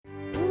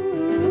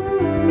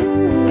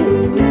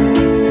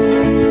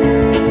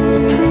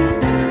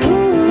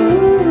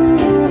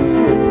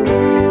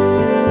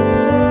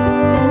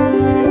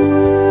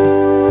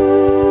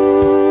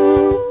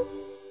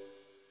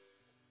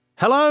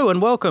Hello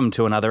and welcome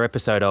to another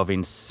episode of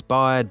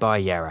Inspired by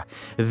Yarra.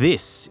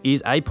 This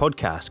is a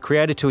podcast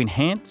created to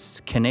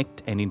enhance,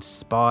 connect and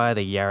inspire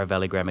the Yarra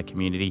Valley Grammar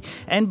community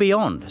and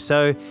beyond.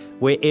 So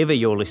wherever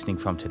you're listening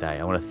from today,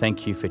 I want to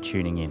thank you for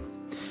tuning in.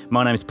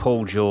 My name is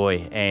Paul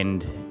Joy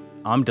and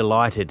I'm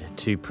delighted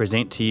to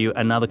present to you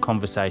another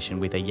conversation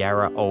with a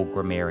Yarra Old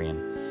Grammarian,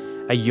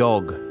 a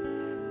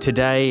YOG.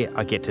 Today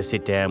I get to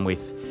sit down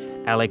with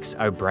Alex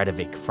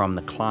Obradovic from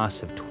the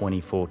class of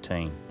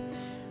 2014.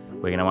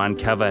 We're going to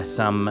uncover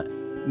some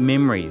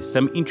memories,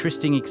 some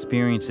interesting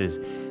experiences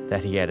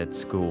that he had at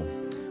school.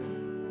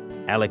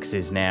 Alex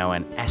is now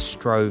an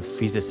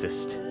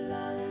astrophysicist,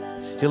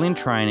 still in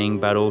training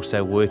but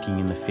also working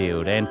in the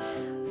field. And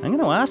I'm going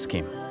to ask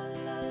him,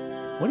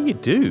 what do you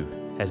do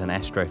as an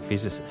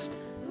astrophysicist?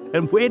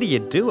 And where do you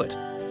do it?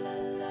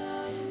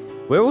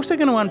 We're also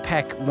going to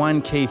unpack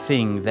one key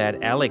thing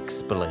that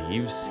Alex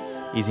believes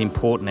is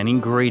important, an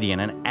ingredient,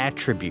 an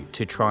attribute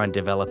to try and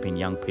develop in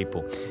young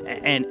people,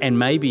 and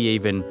maybe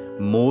even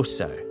more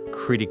so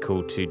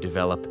critical to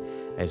develop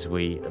as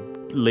we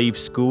leave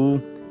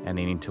school and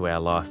then into our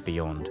life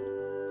beyond.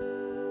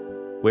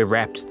 We're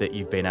rapt that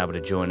you've been able to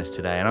join us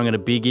today, and I'm going to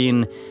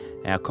begin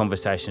our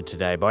conversation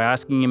today by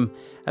asking him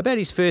about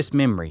his first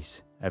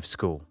memories of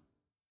school.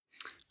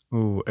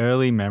 Ooh,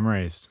 early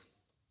memories.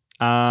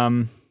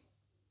 I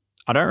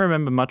don't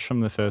remember much from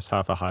the first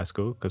half of high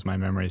school because my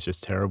memory is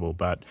just terrible,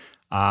 but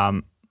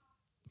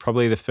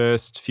probably the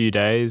first few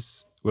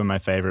days were my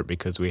favourite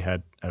because we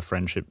had a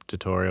friendship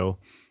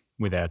tutorial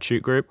with our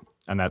tute group,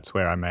 and that's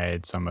where I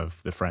made some of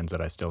the friends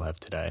that I still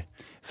have today.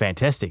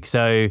 Fantastic.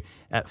 So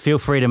feel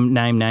free to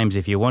name names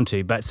if you want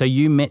to, but so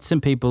you met some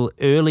people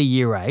early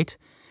year 8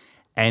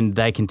 and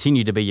they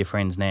continue to be your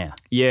friends now?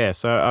 Yeah,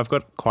 so I've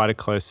got quite a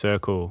close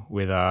circle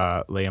with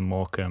Liam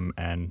Morecambe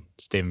and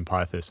Stephen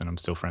Pythas, and I'm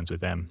still friends with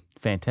them.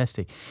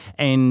 Fantastic.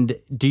 And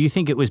do you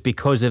think it was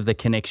because of the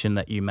connection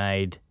that you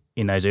made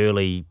in those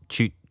early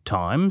tute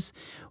times,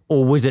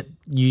 or was it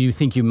you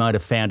think you might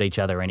have found each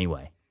other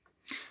anyway?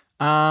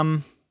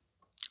 I'm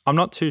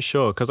not too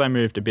sure because I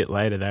moved a bit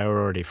later. They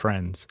were already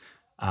friends,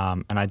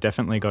 and I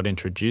definitely got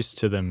introduced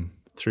to them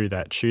through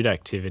that tute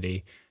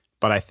activity,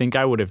 but I think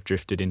I would have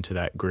drifted into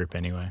that group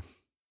anyway.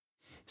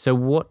 So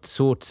what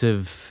sorts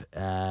of,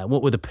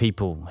 what were the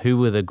people, who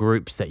were the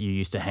groups that you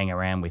used to hang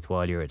around with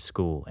while you were at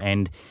school,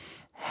 and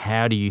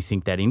how do you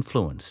think that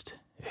influenced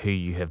who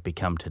you have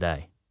become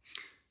today?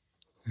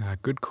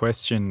 Good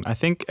question. I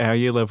think our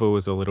year level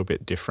was a little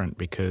bit different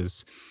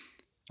because,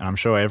 and I'm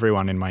sure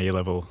everyone in my year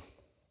level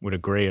would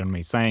agree on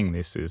me saying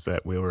this, is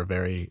that we were a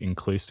very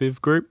inclusive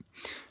group.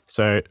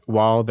 So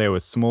while there were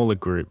smaller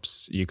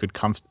groups,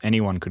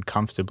 anyone could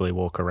comfortably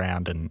walk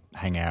around and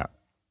hang out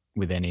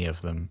with any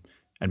of them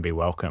and be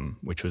welcome,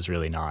 which was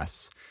really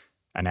nice.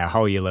 And our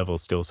whole year level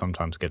still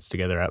sometimes gets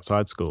together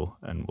outside school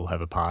and we'll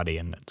have a party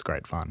and it's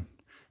great fun.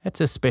 That's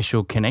a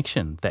special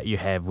connection that you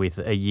have with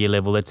a year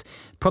level that's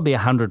probably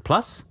 100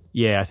 plus.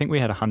 Yeah, I think we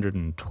had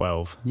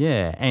 112.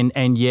 Yeah,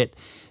 and yet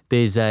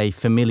there's a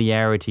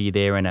familiarity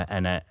there and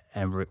a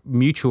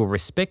mutual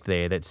respect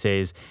there that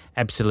says,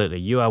 absolutely,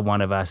 you are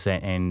one of us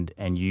and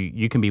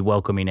you can be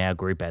welcome in our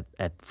group at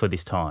for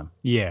this time.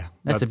 Yeah,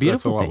 that's a beautiful thing.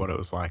 That's a lot thing. what it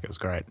was like. It was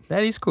great.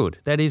 That is good.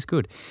 That is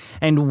good.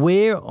 And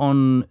where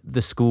on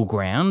the school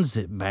grounds,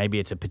 maybe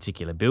it's a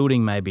particular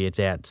building, maybe it's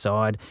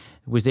outside,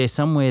 was there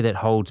somewhere that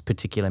holds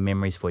particular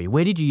memories for you?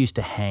 Where did you used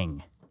to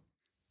hang?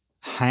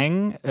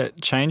 It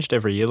changed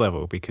every year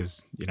level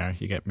because,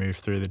 you get moved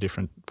through the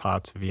different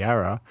parts of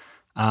Yarra.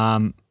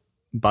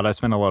 But I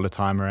spent a lot of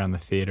time around the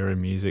theatre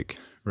and music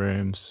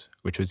rooms,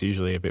 which was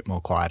usually a bit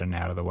more quiet and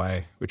out of the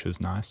way, which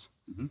was nice.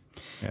 Mm-hmm.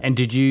 Yeah. And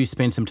did you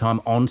spend some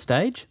time on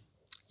stage?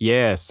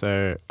 Yeah,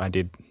 so I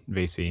did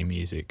VCE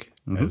music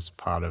as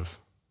part of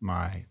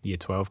my year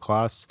 12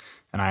 class,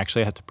 and I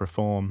actually had to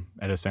perform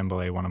at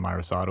Assembly one of my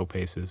recital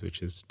pieces,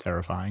 which is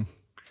terrifying.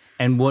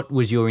 And what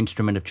was your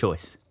instrument of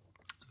choice?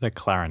 The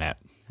clarinet.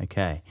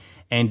 Okay.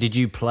 And did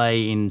you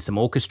play in some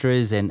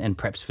orchestras and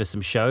perhaps for some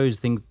shows,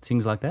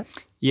 things like that?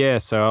 Yeah,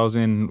 so I was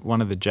in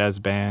one of the jazz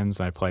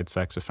bands. I played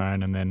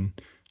saxophone, and then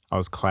I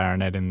was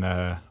clarinet in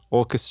the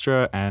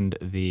orchestra and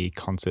the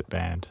concert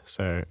band.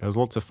 So it was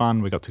lots of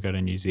fun. We got to go to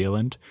New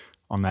Zealand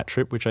on that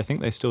trip, which I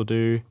think they still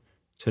do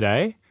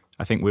today.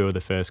 I think we were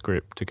the first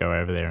group to go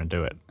over there and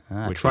do it.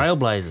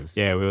 Trailblazers.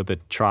 Yeah, we were the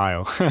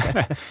trial.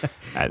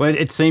 Well,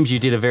 it seems you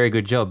did a very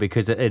good job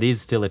because it is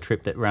still a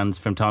trip that runs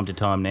from time to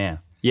time now.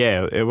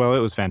 Yeah, it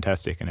was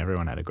fantastic and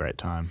everyone had a great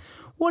time.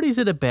 What is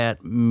it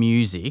about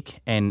music,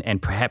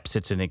 and perhaps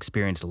it's an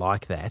experience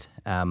like that,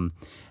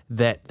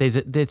 that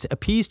there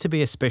appears to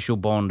be a special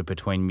bond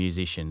between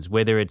musicians,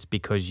 whether it's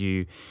because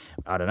you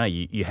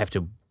have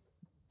to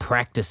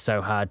practice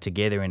so hard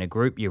together in a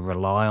group, you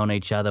rely on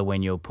each other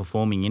when you're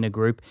performing in a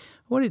group.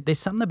 There's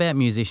something about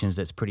musicians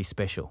that's pretty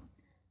special.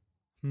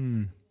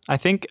 I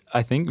think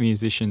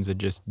musicians are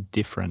just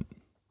different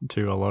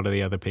to a lot of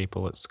the other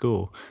people at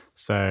school.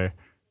 So,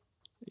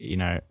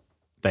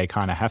 they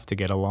kind of have to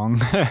get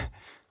along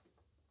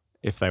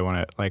if they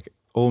want to,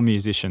 all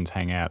musicians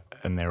hang out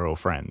and they're all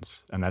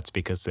friends, and that's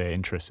because their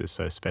interest is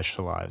so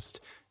specialized.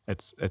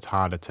 It's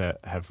harder to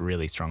have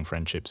really strong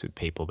friendships with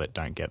people that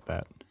don't get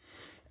that.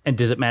 And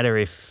does it matter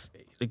if,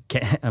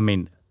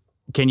 can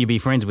you be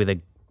friends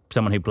with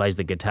someone who plays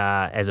the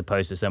guitar as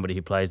opposed to somebody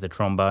who plays the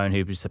trombone,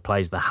 who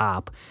plays the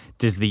harp?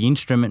 Does the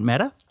instrument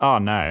matter? Oh,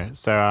 no.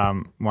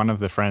 So one of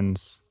the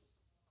friends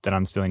that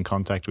I'm still in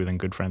contact with and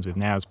good friends with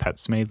now is Pat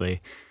Smeedley,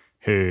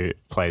 who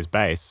plays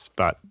bass,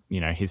 but,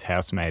 his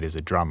housemate is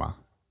a drummer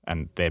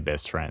and they're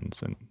best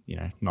friends and,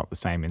 not the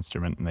same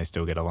instrument, and they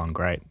still get along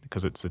great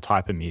because it's the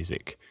type of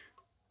music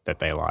that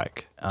they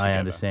like together. I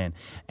understand.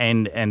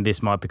 And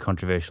this might be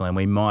controversial and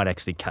we might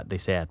actually cut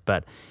this out,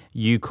 but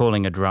you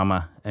calling a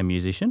drummer a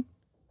musician?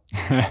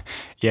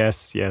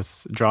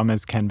 Yes.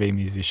 Drummers can be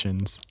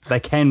musicians. They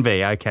can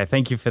be. Okay,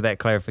 thank you for that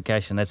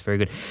clarification. That's very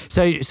good.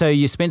 So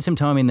you spent some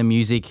time in the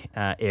music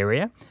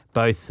area,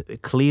 both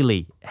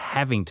clearly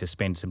having to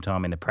spend some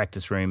time in the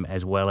practice room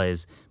as well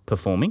as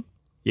performing.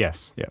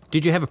 Yes, yeah.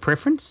 Did you have a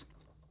preference?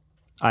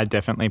 I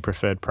definitely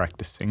preferred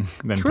practicing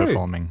than True.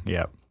 performing,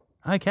 yeah.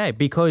 Okay,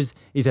 because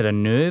is it a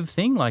nerve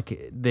thing?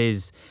 Like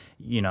there's,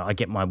 I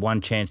get my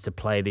one chance to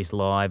play this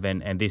live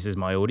and this is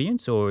my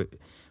audience, or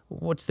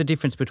what's the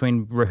difference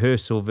between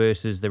rehearsal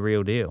versus the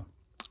real deal?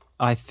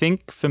 I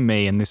think for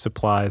me, and this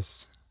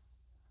applies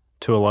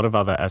to a lot of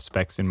other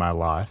aspects in my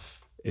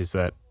life, is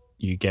that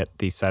you get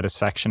the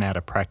satisfaction out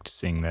of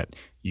practicing, that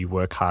you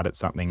work hard at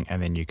something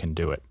and then you can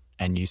do it.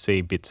 And you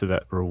see bits of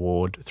that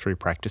reward through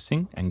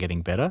practicing and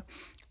getting better.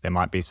 There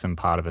might be some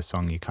part of a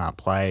song you can't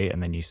play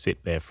and then you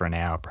sit there for an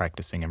hour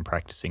practicing and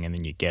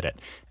then you get it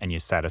and you're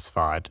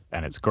satisfied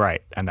and it's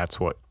great. And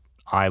that's what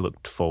I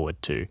looked forward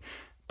to.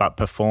 But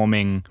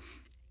performing,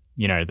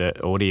 the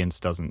audience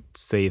doesn't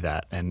see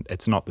that and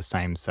it's not the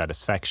same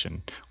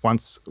satisfaction.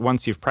 Once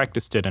you've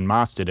practiced it and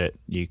mastered it,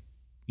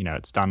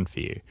 it's done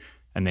for you.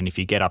 And then if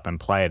you get up and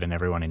play it and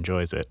everyone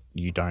enjoys it,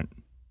 you don't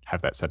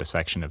have that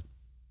satisfaction of,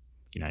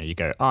 you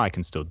go, oh, I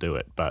can still do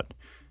it. But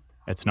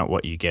it's not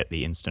what you get,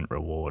 the instant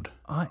reward.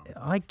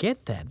 I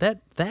get that.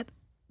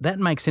 That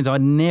makes sense. I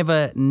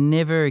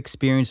never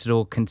experienced it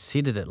or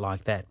considered it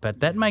like that, but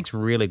that makes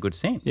really good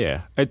sense.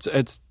 Yeah,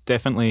 it's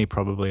definitely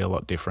probably a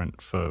lot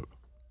different for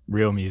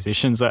real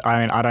musicians.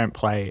 I don't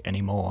play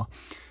anymore,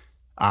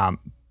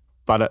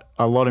 but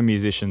a lot of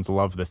musicians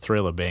love the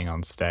thrill of being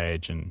on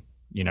stage and,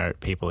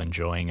 people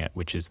enjoying it,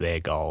 which is their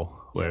goal,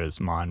 whereas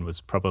mine was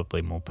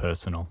probably more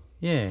personal.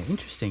 Yeah,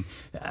 interesting.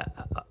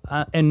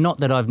 And not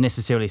that I've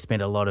necessarily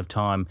spent a lot of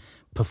time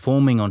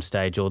performing on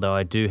stage, although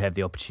I do have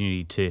the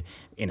opportunity to,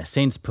 in a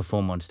sense,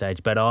 perform on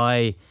stage. But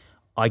I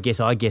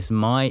guess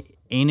my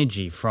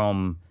energy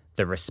from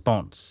the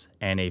response,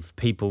 and if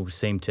people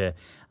seem to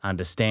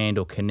understand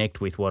or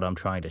connect with what I'm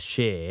trying to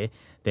share,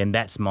 then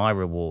that's my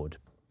reward.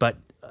 But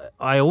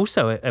I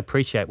also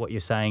appreciate what you're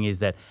saying is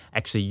that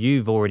actually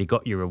you've already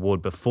got your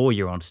reward before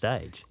you're on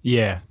stage.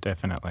 Yeah,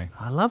 definitely.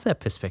 I love that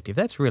perspective.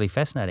 That's really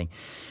fascinating.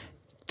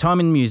 Time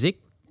in music,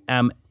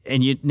 and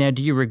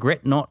do you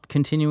regret not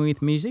continuing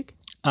with music?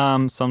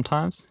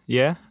 Sometimes,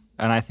 yeah.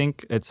 And I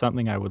think it's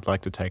something I would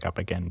like to take up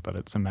again, but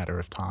it's a matter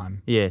of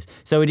time. Yes.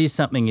 So it is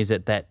something, is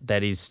it,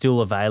 that is still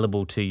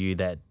available to you,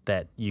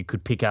 that you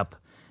could pick up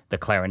the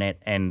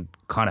clarinet and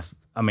kind of,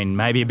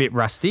 maybe a bit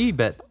rusty,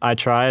 but... I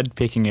tried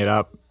picking it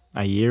up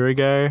a year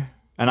ago,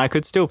 and I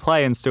could still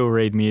play and still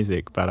read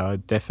music, but I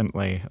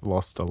definitely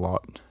lost a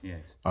lot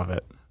of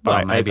it.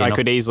 But well, I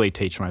could easily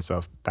teach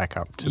myself back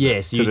up to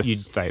the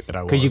state that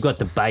I was. Because you've got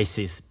the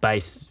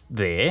bass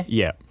there.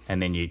 Yeah.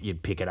 And then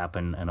you'd pick it up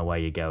and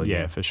away you go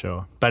again. Yeah, for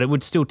sure. But it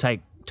would still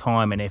take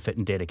time and effort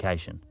and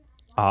dedication.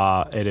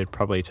 It'd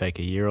probably take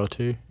a year or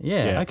two.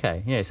 Yeah,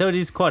 okay. Yeah, so it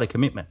is quite a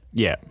commitment.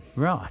 Yeah.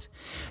 Right.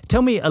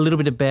 Tell me a little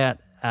bit about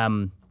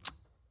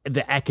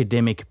the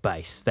academic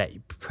base that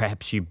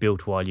perhaps you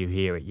built while you were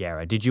here at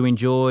Yarra. Did you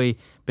enjoy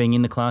being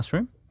in the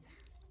classroom?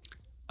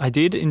 I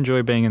did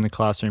enjoy being in the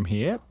classroom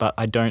here, but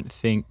I don't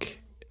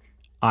think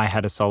I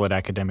had a solid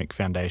academic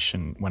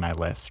foundation when I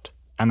left.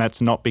 And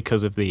that's not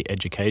because of the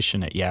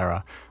education at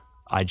Yarra.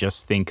 I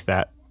just think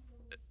that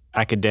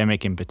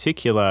academic in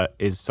particular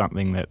is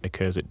something that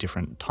occurs at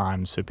different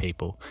times for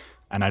people.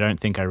 And I don't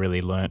think I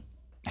really learnt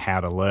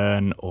how to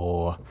learn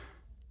or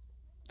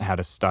how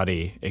to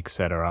study,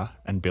 etc.,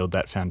 and build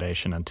that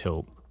foundation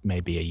until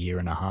maybe a year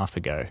and a half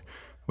ago,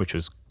 which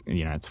was,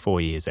 it's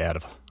 4 years out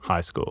of high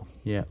school.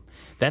 Yeah.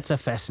 That's a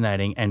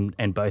fascinating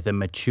and both a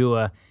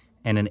mature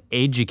and an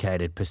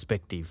educated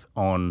perspective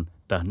on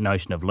the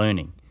notion of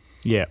learning.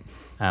 Yeah.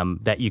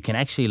 That you can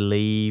actually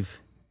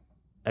leave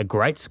a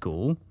great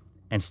school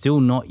and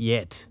still not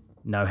yet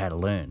know how to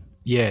learn.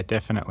 Yeah,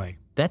 definitely.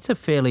 That's a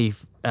fairly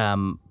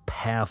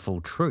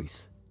powerful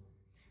truth.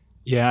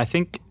 Yeah, I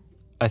think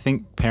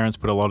parents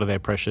put a lot of the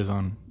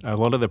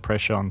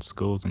pressure on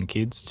schools and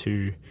kids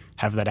to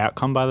have that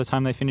outcome by the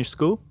time they finish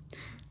school.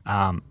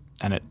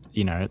 And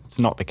it's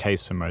not the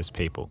case for most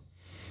people.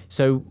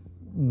 So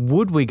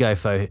would we go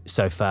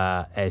so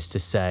far as to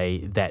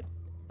say that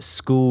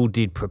school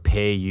did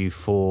prepare you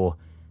for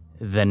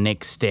the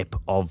next step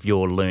of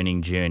your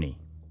learning journey?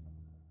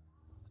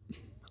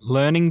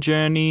 Learning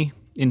journey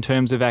in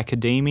terms of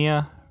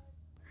academia,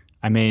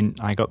 I mean,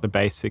 I got the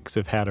basics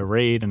of how to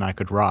read and I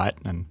could write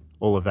and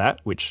all of that,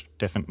 which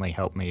definitely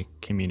helped me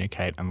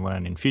communicate and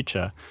learn in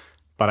future.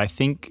 But I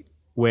think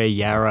where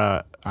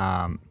Yarra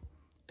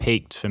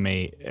peaked for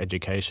me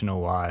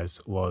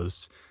educational-wise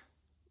was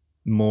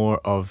more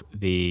of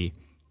the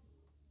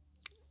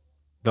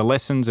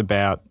lessons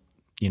about,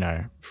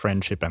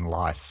 friendship and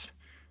life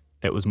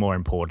that was more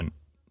important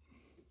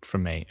for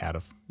me out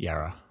of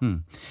Yarra.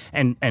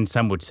 And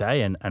some would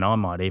say, and I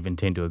might even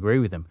tend to agree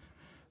with them,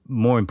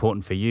 more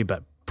important for you,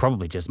 but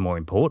probably just more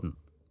important.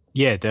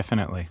 Yeah,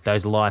 definitely.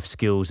 Those life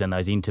skills and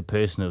those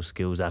interpersonal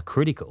skills are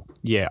critical.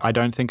 Yeah, I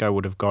don't think I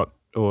would have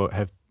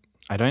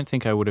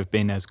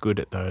been as good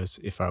at those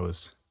if I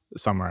was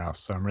somewhere else.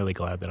 So I'm really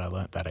glad that I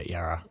learnt that at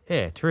Yarra.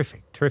 Yeah,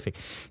 terrific.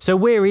 So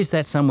where is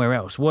that somewhere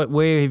else?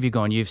 Where have you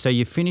gone? You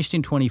finished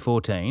in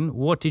 2014.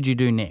 What did you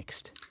do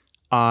next?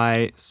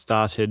 I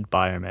started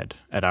biomed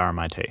at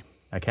RMIT.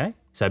 Okay,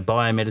 so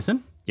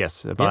biomedicine?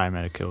 Yes, a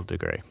biomedical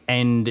degree.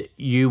 And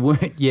you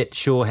weren't yet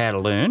sure how to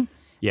learn.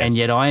 Yes. And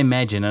yet I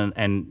imagine,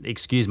 and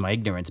excuse my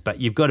ignorance,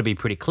 but you've got to be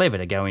pretty clever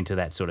to go into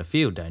that sort of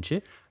field, don't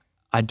you?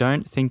 I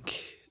don't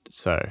think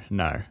so,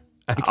 no.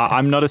 Okay.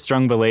 I'm not a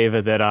strong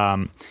believer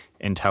that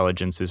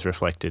intelligence is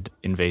reflected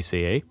in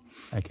VCE.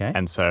 Okay.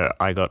 And so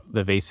I got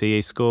the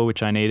VCE score,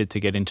 which I needed to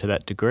get into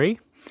that degree.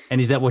 And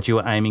is that what you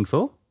were aiming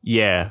for?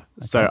 Yeah.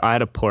 Okay. So I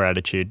had a poor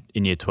attitude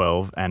in year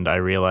 12 and I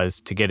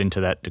realised to get into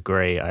that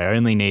degree, I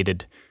only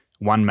needed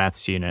one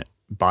maths unit,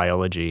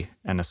 biology,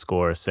 and a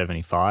score of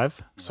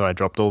 75. So I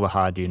dropped all the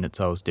hard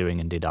units I was doing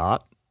and did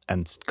art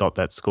and got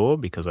that score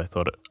because I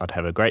thought I'd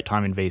have a great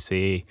time in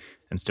VCE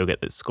and still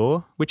get that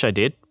score, which I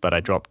did, but I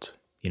dropped,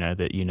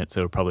 the units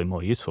that were probably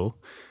more useful.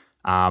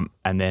 And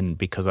then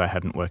because I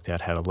hadn't worked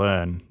out how to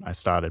learn, I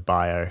started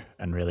bio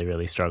and really,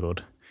 really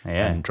struggled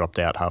and dropped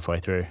out halfway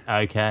through.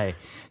 Okay.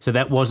 So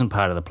that wasn't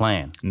part of the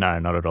plan? No,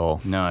 not at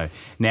all. No.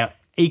 Now,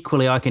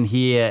 equally, I can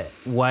hear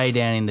way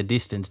down in the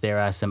distance there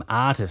are some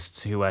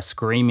artists who are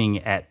screaming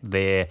at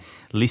their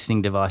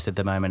listening device at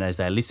the moment as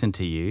they listen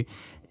to you.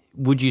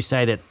 Would you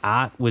say that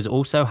art was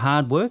also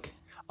hard work?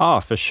 Oh,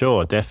 for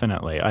sure,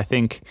 definitely. I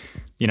think,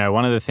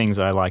 one of the things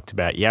I liked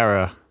about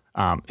Yarra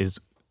is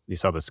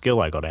this other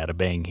skill I got out of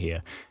being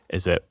here,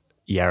 is that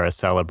Yarra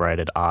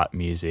celebrated art,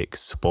 music,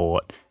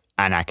 sport,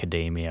 and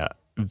academia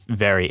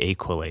very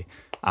equally.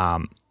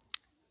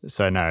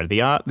 So no,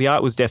 the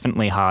art was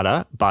definitely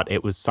harder, but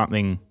it was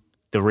something.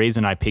 The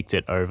reason I picked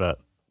it over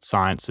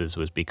sciences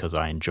was because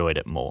I enjoyed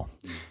it more,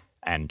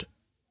 and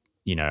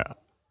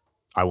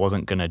I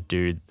wasn't going to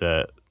do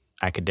the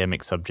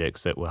academic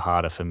subjects that were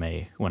harder for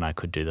me when I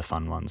could do the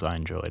fun ones I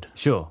enjoyed.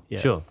 Sure.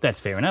 That's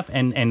fair enough.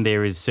 And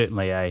there is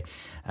certainly a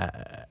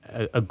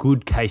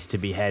good case to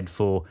be had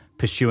for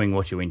pursuing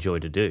what you enjoy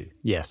to do.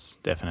 Yes,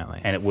 definitely.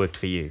 And it worked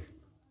for you.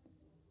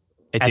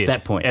 It at did.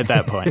 that point. At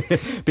that point.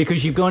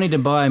 Because you've gone into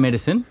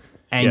biomedicine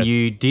and yes.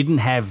 you didn't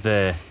have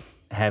the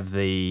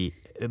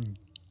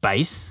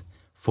base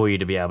for you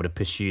to be able to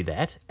pursue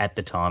that at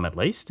the time at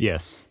least.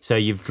 Yes. So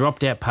you've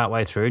dropped out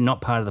partway through,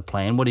 not part of the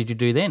plan. What did you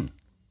do then?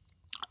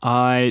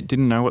 I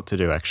didn't know what to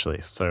do actually.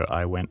 So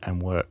I went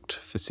and worked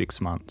for 6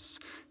 months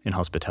in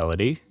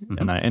hospitality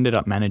and I ended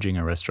up managing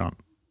a restaurant,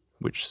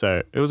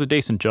 so it was a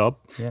decent job,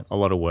 a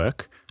lot of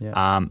work.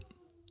 Yeah.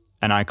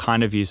 And I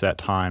kind of used that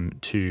time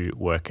to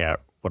work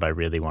out what I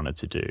really wanted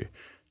to do.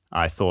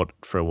 I thought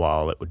for a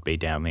while it would be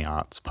down the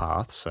arts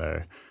path.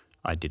 So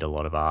I did a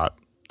lot of art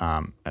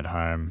at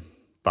home,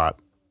 but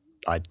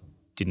I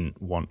didn't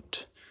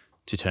want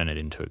to turn it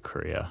into a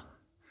career.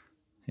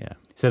 Yeah.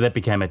 So that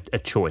became a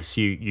choice.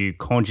 You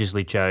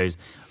consciously chose,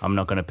 I'm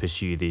not going to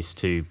pursue this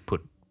to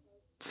put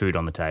food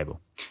on the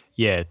table.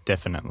 Yeah,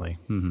 definitely.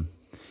 Mm-hmm.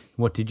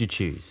 What did you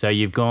choose? So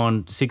you've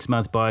gone 6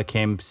 months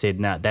biochem, said,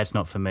 no, that's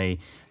not for me,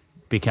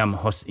 become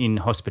in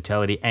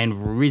hospitality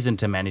and risen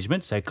to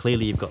management. So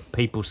clearly you've got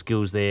people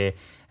skills there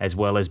as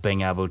well as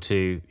being able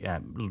to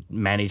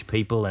manage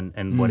people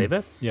and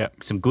whatever. Yeah.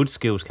 Some good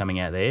skills coming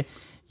out there.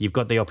 You've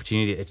got the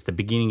opportunity. It's the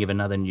beginning of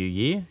another new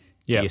year.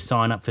 Yeah. Do you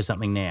sign up for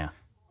something now?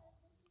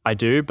 I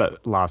do,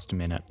 but last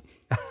minute.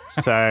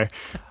 So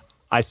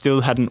I still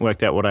hadn't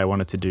worked out what I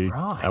wanted to do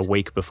a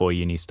week before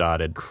uni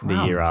started.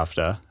 The year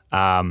after.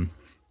 And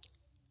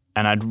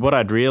what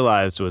I'd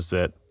realised was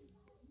that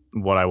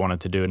what I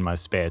wanted to do in my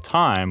spare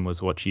time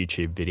was watch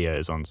YouTube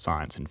videos on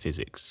science and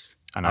physics.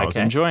 And I was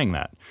enjoying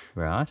that.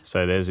 Right.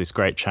 So there's this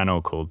great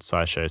channel called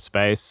SciShow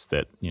Space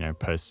that,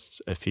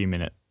 posts a few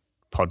minute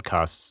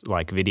podcasts,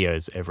 like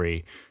videos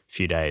every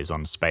few days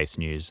on space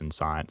news and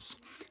science.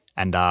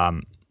 And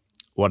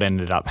what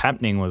ended up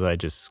happening was I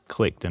just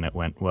clicked and it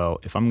went, well,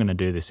 if I'm going to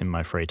do this in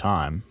my free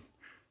time,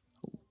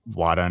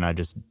 why don't I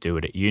just do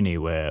it at uni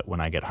where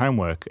when I get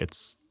homework,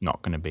 it's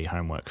not going to be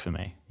homework for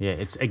me. Yeah,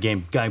 it's,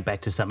 again, going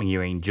back to something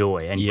you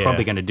enjoy and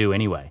probably going to do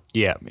anyway.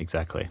 Yeah,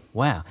 exactly.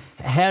 Wow.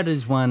 How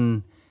does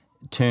one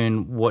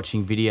turn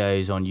watching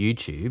videos on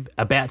YouTube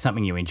about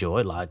something you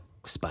enjoy, like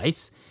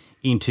space,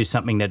 into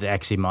something that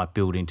actually might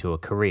build into a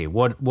career?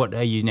 What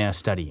are you now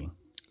studying?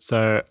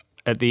 So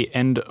at the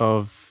end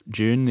of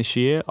June this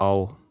year,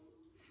 I'll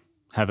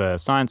have a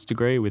science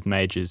degree with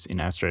majors in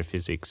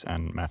astrophysics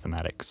and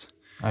mathematics.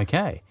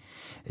 Okay.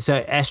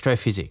 So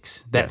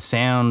astrophysics, that Yes.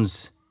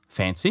 sounds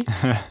fancy.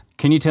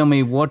 Can you tell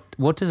me what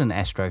does an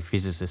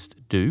astrophysicist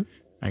do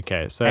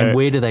Okay, so and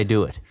where do they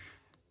do it?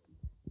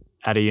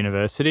 at a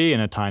university in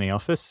a tiny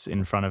office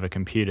in front of a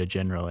computer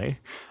generally.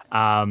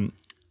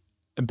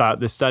 But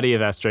the study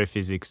of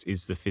astrophysics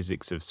is the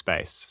physics of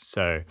space.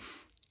 So,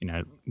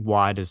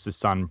 why does the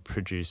sun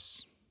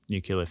produce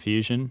nuclear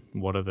fusion?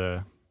 What are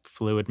the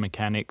fluid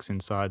mechanics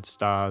inside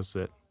stars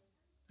that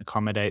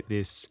accommodate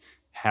this?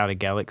 How do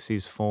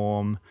galaxies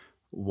form?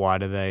 Why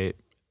do they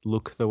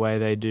look the way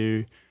they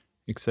do,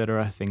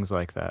 etc.? Things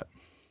like that.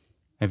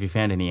 Have you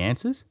found any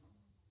answers?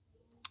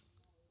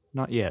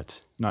 Not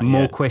yet.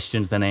 More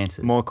questions than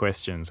answers. More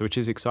questions, which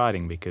is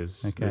exciting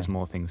because Okay. there's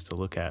more things to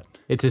look at.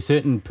 It's a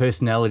certain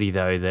personality,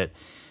 though,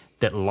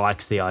 that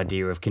likes the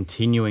idea of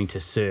continuing to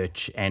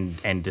search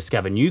and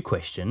discover new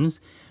questions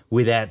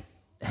without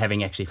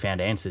having actually found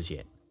answers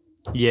yet.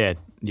 Yeah,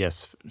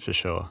 yes, for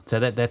sure. So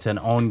that's an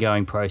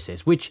ongoing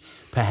process, which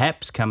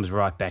perhaps comes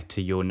right back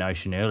to your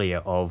notion earlier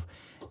of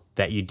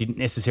that you didn't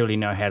necessarily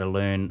know how to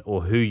learn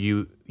or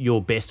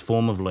your best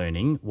form of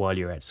learning while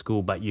you're at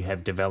school, but you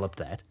have developed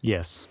that.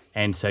 Yes.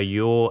 And so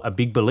you're a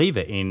big believer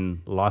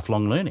in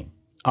lifelong learning.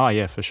 Oh,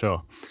 yeah, for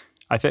sure.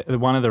 I think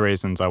one of the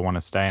reasons I want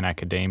to stay in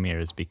academia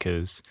is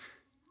because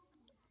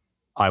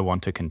I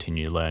want to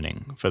continue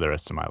learning for the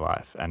rest of my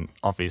life. And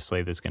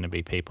obviously there's going to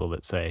be people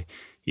that say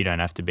you don't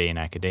have to be in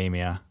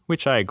academia,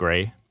 which I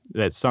agree.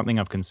 That's something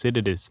I've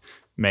considered is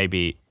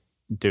maybe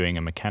doing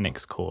a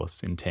mechanics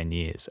course in 10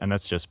 years. And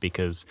that's just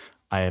because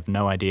I have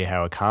no idea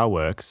how a car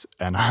works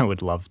and I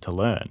would love to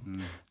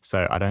learn.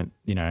 So I don't,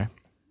 Yeah,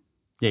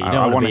 you I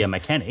don't want to wanna- be a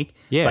mechanic,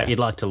 Yeah. but you'd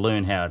like to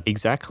learn how,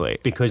 exactly.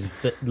 because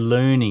the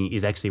learning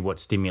is actually what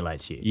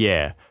stimulates you.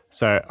 Yeah.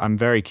 So I'm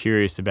very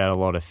curious about a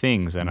lot of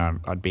things and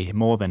I'd be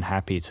more than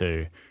happy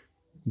to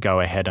go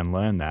ahead and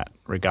learn that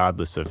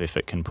regardless of if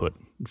it can put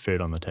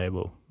food on the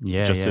table.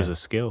 Yeah, Just yeah. as a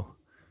skill.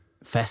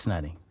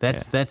 Fascinating.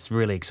 That's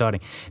really exciting.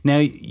 Now,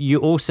 you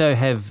also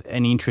have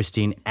an interest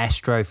in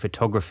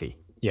astrophotography.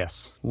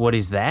 Yes. What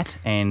is that,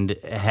 and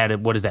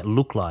what does that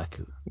look like?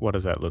 What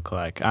does that look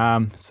like?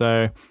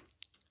 So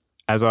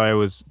as I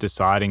was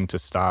deciding to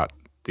start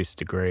this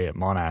degree at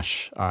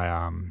Monash,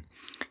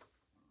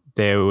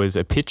 there was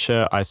a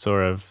picture I saw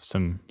of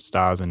some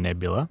stars and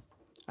nebula,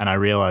 and I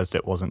realized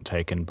it wasn't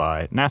taken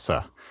by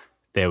NASA.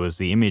 There was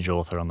the image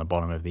author on the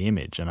bottom of the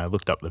image, and I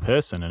looked up the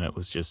person, and it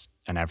was just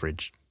an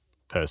average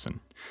person.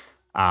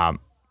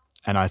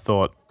 And I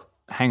thought,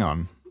 hang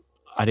on,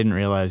 I didn't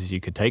realize you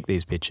could take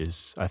these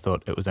pictures. I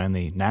thought it was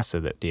only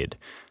NASA that did.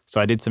 So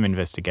I did some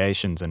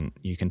investigations, and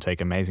you can take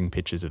amazing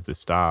pictures of the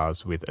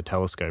stars with a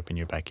telescope in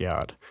your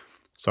backyard.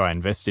 So I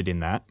invested in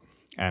that,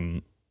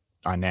 and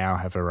I now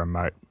have a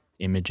remote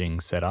imaging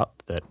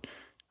setup that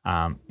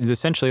is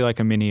essentially like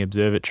a mini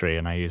observatory,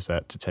 and I use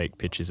that to take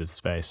pictures of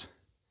space.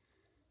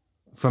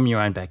 From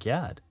your own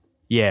backyard?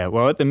 Yeah,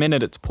 well, at the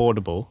minute it's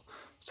portable,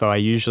 so I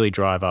usually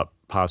drive up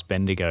past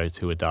Bendigo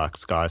to a dark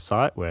sky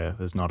site where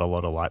there's not a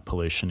lot of light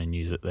pollution and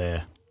use it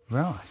there.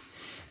 Right.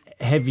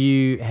 Have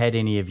you had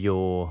any of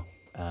your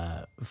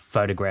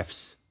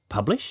photographs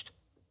published?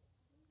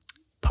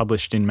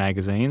 Published in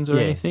magazines or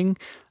Yes. anything?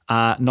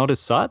 Not as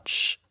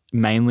such,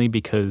 mainly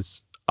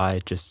because I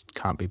just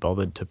can't be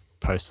bothered to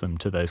post them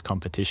to those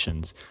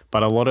competitions.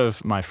 But a lot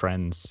of my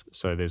friends,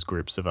 so there's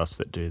groups of us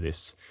that do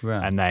this,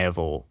 Right. and they have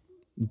all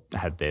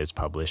had theirs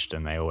published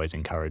and they always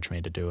encourage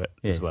me to do it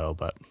Yes. as well.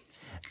 But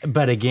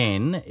But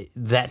again,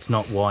 that's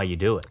not why you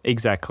do it.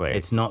 exactly.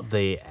 It's not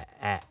the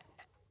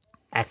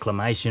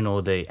acclamation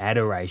or the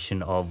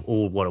adoration of,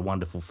 oh, what a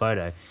wonderful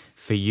photo.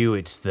 For you,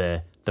 it's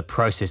the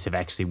process of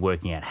actually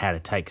working out how to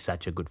take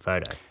such a good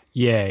photo.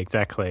 Yeah,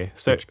 exactly.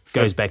 So Which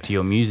goes back to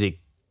your music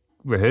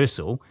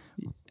rehearsal.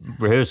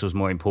 Rehearsal's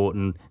more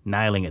important,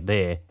 nailing it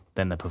there,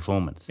 than the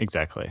performance.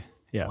 exactly.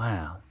 Yeah.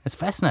 Wow, that's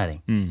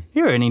fascinating.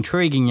 You're an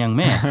intriguing young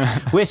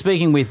man. We're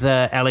speaking with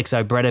Alex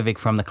Obradovic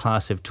from the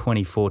class of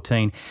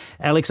 2014.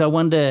 Alex, I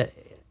wonder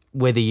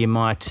whether you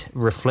might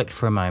reflect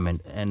for a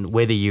moment and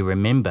whether you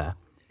remember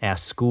our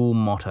school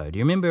motto. Do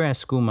you remember our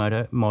school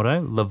motto,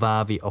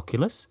 Levavi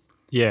Oculus?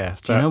 Yeah.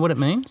 Do you know what it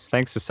means?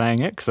 Thanks for saying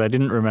it, because I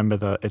didn't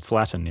remember it's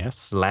Latin,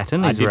 yes?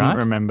 Latin I is didn't right.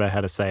 remember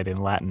how to say it in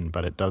Latin,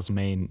 but it does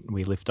mean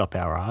we lift up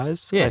our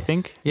eyes, Yes, I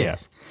think.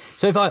 Yes.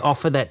 So if I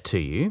offer that to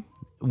you,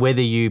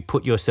 whether you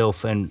put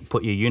yourself and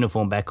put your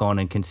uniform back on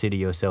and consider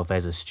yourself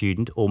as a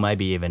student, or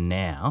maybe even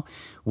now,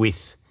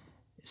 with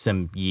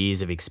some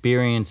years of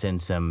experience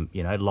and some,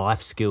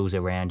 life skills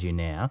around you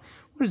now,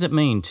 what does it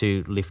mean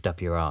to lift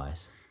up your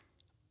eyes?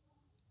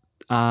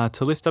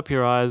 To lift up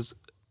your eyes,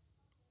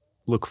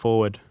 look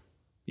forward,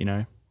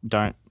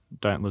 don't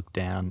look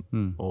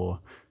down or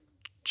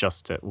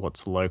just at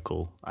what's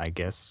local, I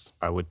guess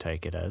I would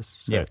take it as.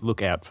 So Yeah.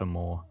 look out for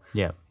more.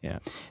 Yeah. Yeah.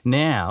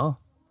 Now,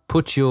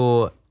 put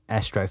your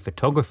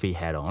astrophotography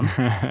hat on.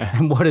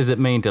 And what does it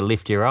mean to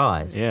lift your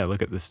eyes? Yeah,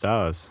 look at the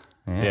stars.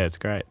 Yeah. Yeah, it's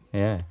great.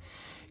 Yeah.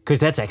 Because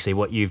that's actually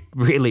what you've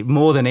really,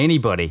 more than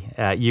anybody,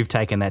 you've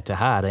taken that to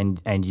heart,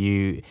 and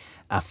you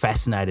are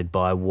fascinated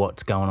by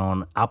what's going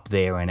on up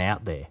there and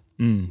out there.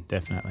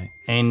 Definitely.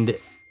 And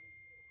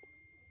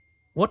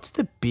what's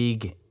the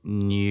big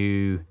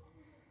new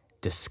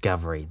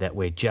discovery that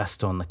we're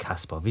just on the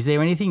cusp of? Is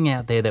there anything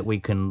out there that we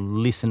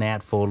can listen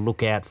out for,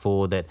 look out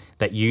for, that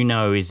you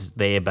know is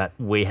there but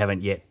we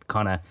haven't yet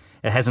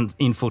it hasn't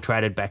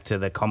infiltrated back to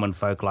the common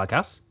folk like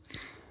us?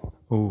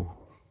 Ooh,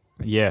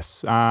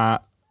 yes.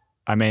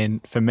 I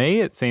mean, for me,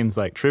 it seems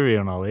like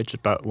trivial knowledge,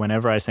 but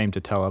whenever I seem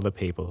to tell other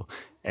people,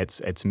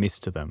 it's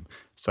missed to them.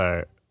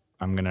 So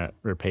I'm going to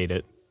repeat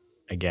it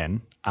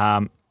again.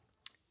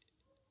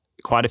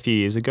 Quite a few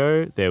years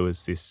ago, there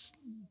was this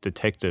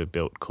detector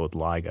built called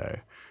LIGO,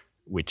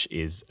 which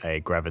is a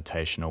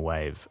gravitational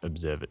wave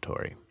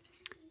observatory.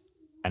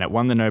 And it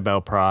won the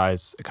Nobel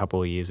Prize a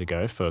couple of years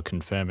ago for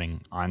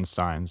confirming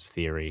Einstein's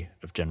theory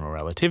of general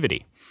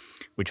relativity,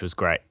 which was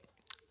great.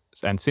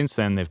 And since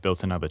then, they've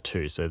built another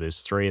 2. So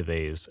there's 3 of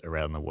these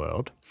around the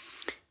world.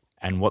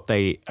 And what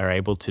they are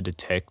able to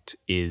detect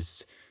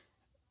is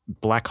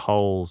black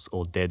holes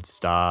or dead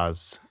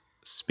stars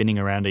spinning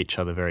around each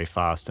other very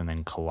fast and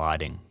then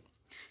colliding.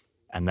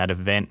 And that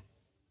event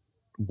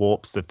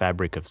warps the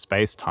fabric of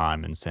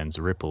space-time and sends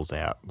ripples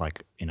out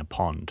like in a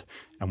pond.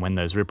 And when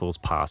those ripples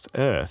pass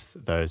Earth,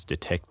 those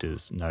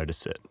detectors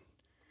notice it.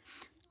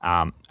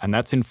 And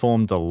that's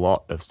informed a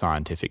lot of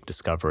scientific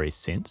discoveries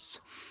since.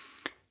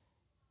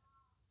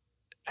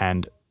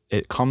 And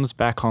it comes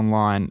back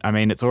online. I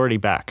mean, it's already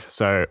back.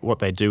 So what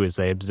they do is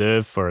they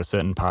observe for a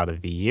certain part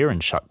of the year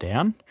and shut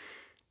down,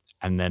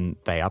 and then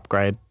they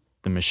upgrade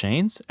the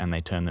machines and they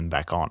turn them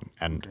back on.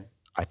 And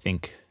I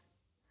think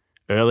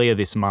earlier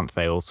this month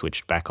they all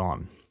switched back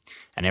on.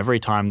 And every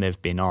time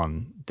they've been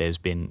on, there's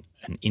been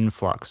an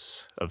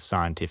influx of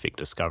scientific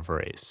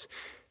discoveries.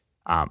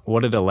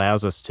 What it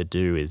allows us to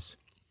do is,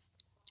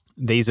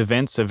 these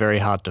events are very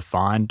hard to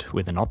find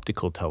with an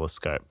optical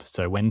telescope.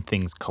 So when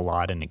things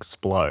collide and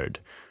explode,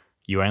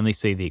 you only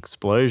see the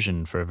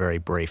explosion for a very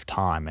brief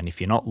time. And if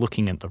you're not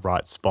looking at the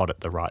right spot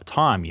at the right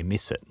time, you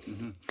miss it.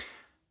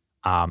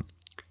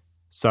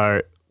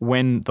 So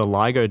when the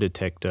LIGO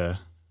detector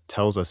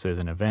tells us there's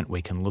an event,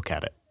 we can look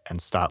at it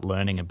and start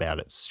learning about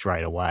it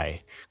straight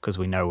away because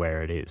we know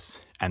where it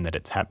is and that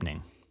it's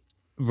happening.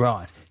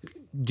 Right.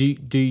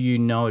 Do you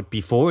know it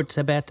before it's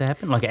about to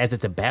happen? Like as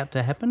it's about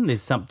to happen,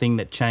 there's something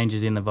that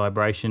changes in the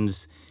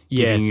vibrations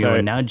giving you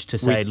a nudge to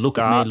say, look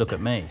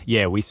at me.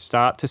 Yeah, we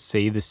start to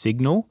see the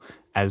signal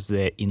as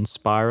they're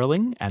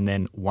inspiraling, and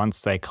then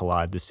once they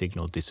collide, the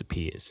signal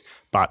disappears.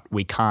 But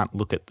we can't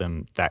look at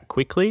them that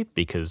quickly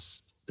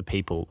because the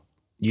people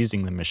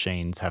using the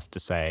machines have to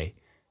say,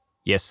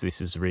 yes,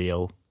 this is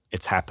real,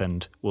 it's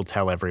happened, we'll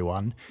tell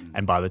everyone.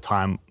 And by the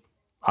time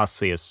us,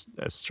 the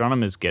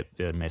astronomers, get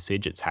the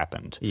message, it's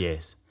happened.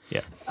 Yes.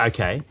 Yeah.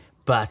 Okay,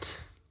 but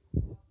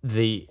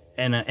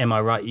am I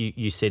right?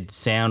 You said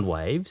sound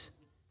waves.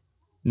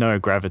 No,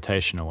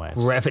 gravitational waves.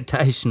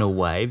 Gravitational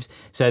waves.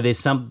 So there's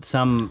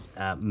some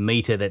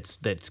meter that's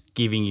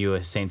giving you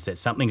a sense that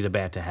something's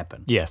about to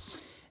happen.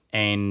 Yes.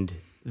 And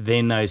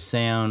then those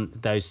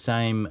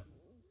same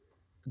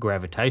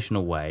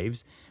gravitational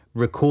waves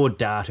record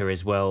data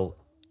as well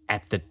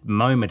at the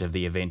moment of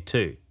the event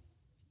too.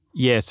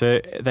 Yeah,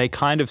 so they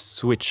kind of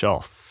switch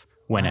off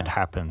when it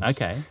happens.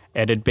 Okay.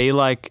 It'd be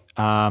like,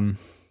 I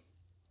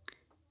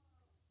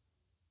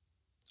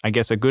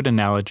guess a good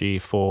analogy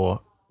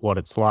for what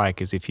it's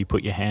like is if you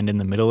put your hand in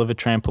the middle of a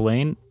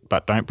trampoline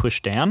but don't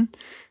push down,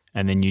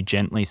 and then you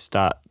gently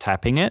start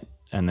tapping it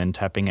and then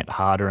tapping it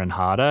harder and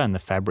harder, and the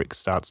fabric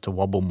starts to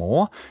wobble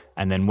more.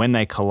 And then when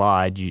they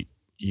collide,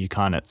 you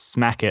kind of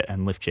smack it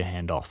and lift your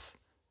hand off,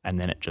 and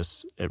then it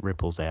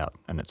ripples out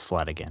and it's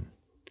flat again.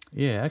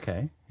 Yeah,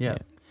 okay. Yeah.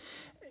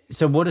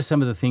 So what are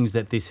some of the things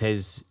that this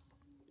has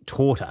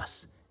taught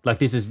us? Like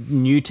this is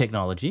new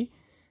technology.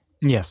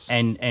 Yes.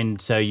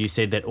 And so you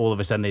said that all of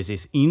a sudden there's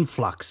this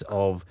influx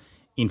of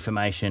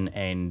information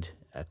and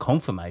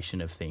confirmation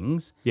of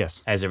things.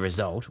 Yes. As a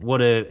result.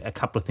 What are a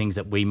couple of things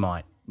that we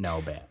might know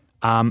about?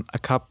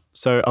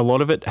 So a lot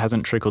of it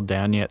hasn't trickled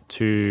down yet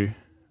to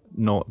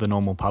the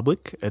normal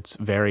public. It's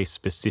very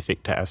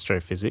specific to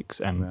astrophysics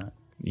and,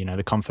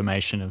 the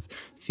confirmation of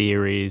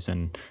theories,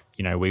 and,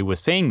 we were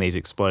seeing these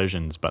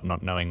explosions but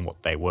not knowing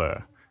what they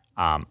were.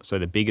 So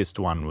the biggest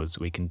one was,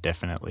 we can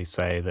definitely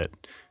say that,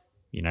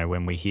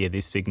 when we hear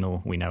this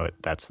signal, we know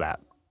that's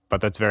that.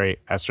 But that's very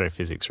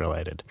astrophysics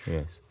related.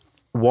 Yes.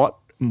 What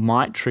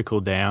might trickle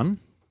down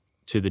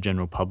to the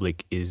general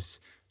public is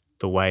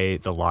the way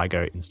the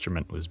LIGO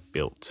instrument was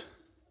built.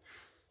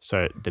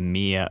 So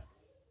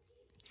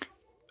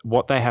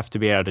what they have to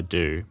be able to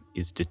do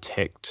is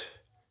detect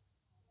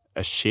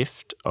a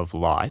shift of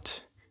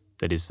light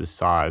that is the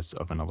size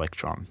of an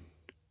electron.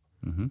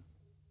 Mm-hmm.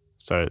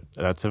 So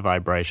that's a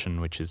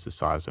vibration which is the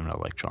size of an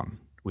electron,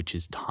 which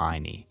is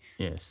tiny.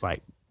 Yes.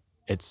 Like,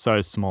 it's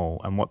so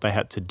small. And what they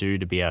had to do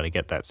to be able to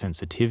get that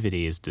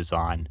sensitivity is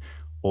design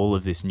all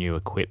of this new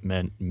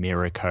equipment,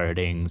 mirror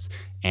coatings,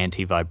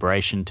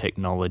 anti-vibration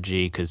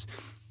technology, because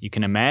you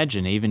can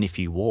imagine even if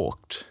you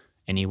walked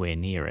anywhere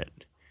near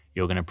it,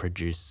 you're going to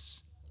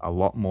produce a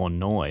lot more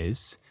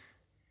noise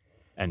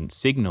and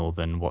signal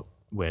than what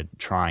we're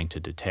trying to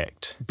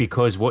detect.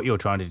 Because what you're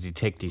trying to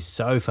detect is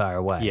so far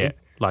away, Yeah.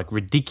 like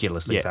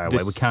ridiculously far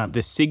away. We can't.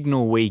 The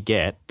signal we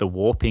get, the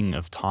warping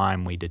of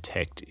time we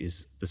detect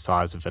is the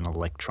size of an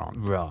electron.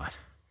 Right.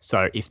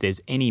 So if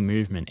there's any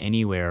movement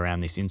anywhere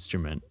around this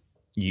instrument,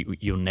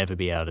 you'll never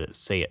be able to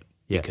see it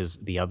because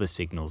the other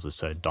signals are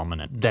so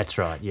dominant. That's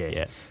right, yes.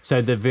 Yeah.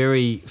 So the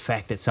very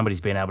fact that somebody's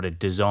been able to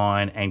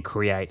design and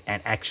create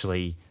and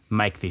actually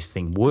make this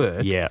thing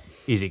work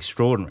is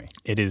extraordinary.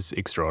 It is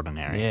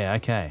extraordinary. Yeah,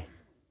 okay.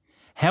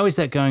 How is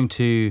that going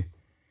to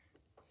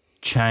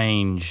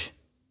change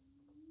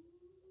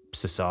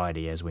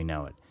society as we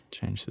know it?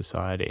 Change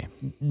society.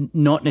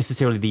 Not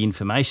necessarily the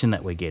information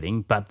that we're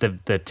getting, but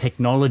the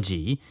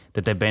technology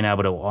that they've been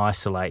able to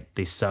isolate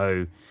this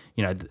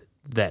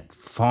that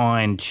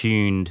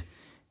fine-tuned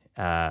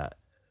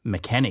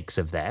mechanics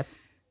of that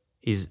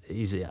is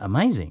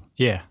amazing.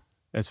 Yeah,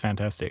 that's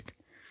fantastic.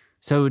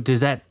 So does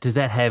that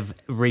have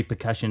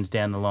repercussions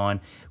down the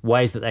line,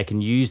 ways that they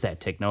can use that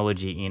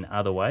technology in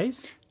other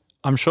ways?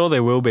 I'm sure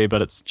there will be,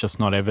 but it's just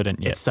not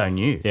evident yet. It's so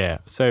new. Yeah.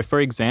 So,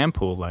 for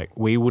example,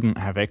 we wouldn't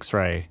have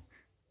X-ray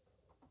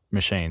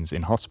machines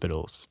in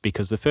hospitals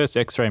because the first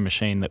X-ray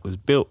machine that was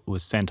built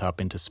was sent up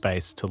into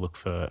space to look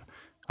for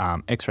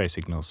X-ray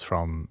signals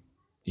from,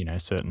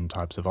 certain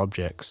types of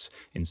objects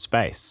in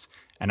space.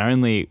 And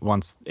only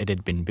once it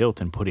had been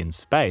built and put in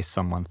space,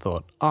 someone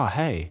thought, oh,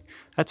 hey,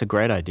 that's a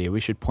great idea. We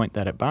should point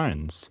that at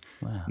bones.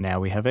 Wow. Now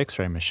we have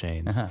X-ray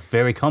machines.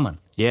 Very common.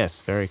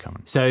 Yes, very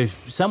common. So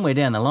somewhere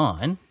down the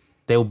line,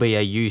 there'll be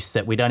a use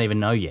that we don't even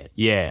know yet.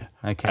 Yeah.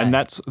 Okay. And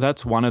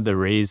that's one of the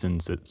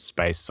reasons that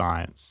space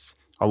science,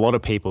 a lot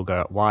of people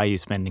go, why are you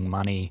spending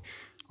money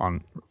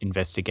on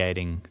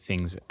investigating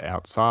things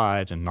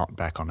outside and not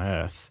back on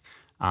Earth?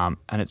 And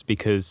it's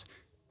because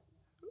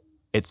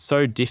it's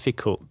so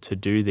difficult to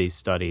do these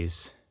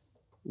studies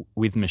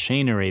with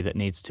machinery that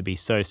needs to be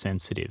so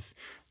sensitive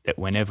that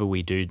whenever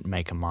we do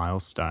make a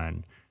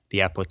milestone, the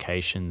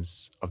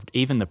applications of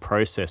even the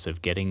process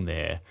of getting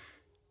there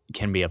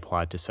can be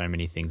applied to so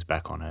many things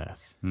back on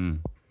Earth.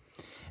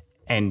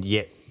 And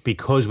yet,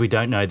 because we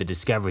don't know the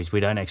discoveries, we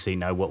don't actually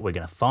know what we're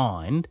going to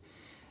find,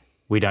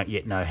 we don't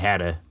yet know how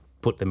to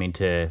put them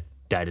into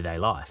day-to-day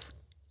life.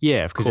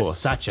 Yeah, of course. Because it's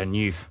such a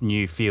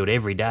new field.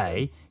 Every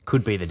day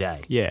could be the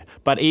day. Yeah,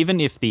 but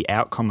even if the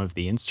outcome of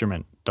the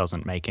instrument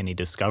doesn't make any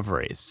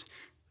discoveries,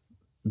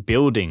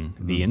 building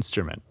the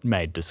instrument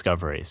made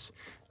discoveries.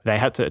 They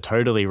had to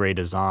totally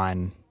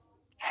redesign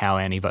how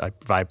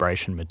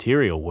anti-vibration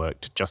material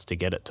worked just to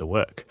get it to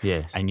work.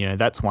 Yes. And,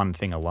 that's one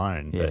thing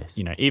alone. Yes.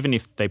 But, even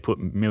if they put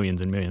millions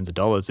and millions of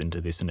dollars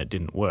into this and it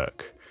didn't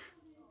work,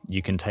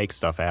 you can take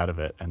stuff out of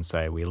it and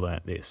say, we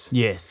learnt this.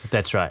 Yes,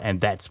 that's right. And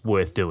that's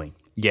worth doing.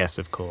 Yes,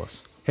 of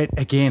course.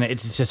 Again,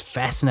 it's just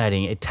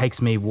fascinating. It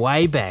takes me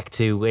way back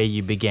to where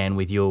you began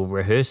with your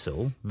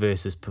rehearsal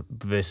versus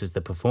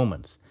the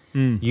performance.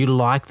 You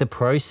like the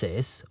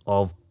process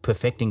of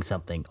perfecting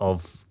something,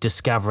 of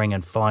discovering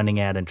and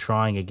finding out and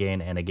trying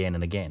again and again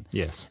and again.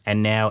 Yes.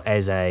 And now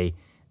as a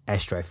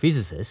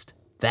astrophysicist,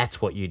 that's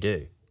what you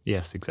do.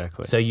 Yes,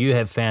 exactly. So you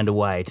have found a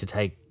way to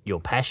take your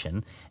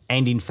passion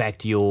and, in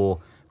fact, your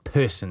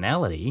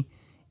personality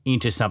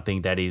into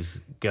something that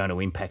is going to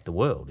impact the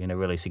world in a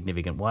really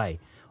significant way.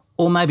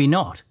 Or maybe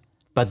not,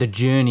 but the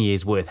journey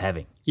is worth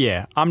having.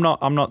 Yeah, I'm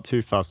not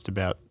too fussed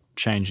about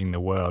changing the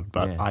world,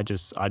 but Yeah. I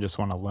just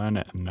want to learn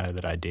it and know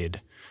that I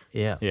did.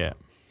 Yeah. Yeah.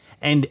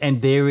 And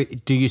there,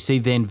 do you see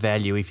then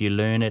value if you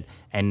learn it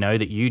and know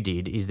that you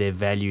did? Is there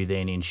value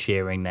then in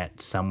sharing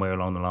that somewhere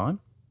along the line?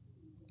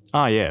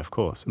 Oh, yeah, of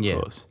course, of Yeah.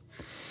 course.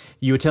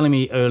 You were telling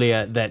me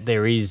earlier that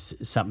there is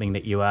something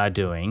that you are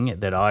doing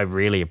that I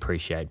really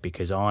appreciate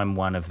because I'm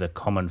one of the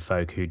common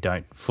folk who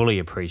don't fully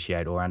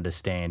appreciate or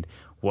understand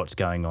what's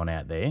going on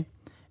out there.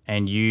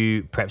 And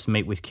you perhaps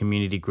meet with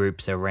community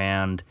groups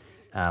around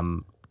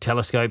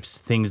telescopes,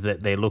 things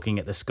that they're looking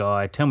at the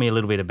sky. Tell me a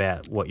little bit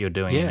about what you're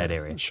doing in that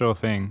area. Sure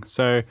thing.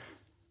 So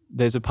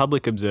there's a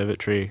public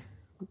observatory.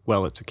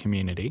 Well, it's a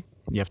community.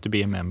 You have to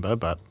be a member,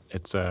 but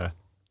it's a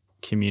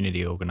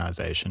community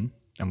organisation,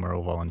 and we're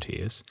all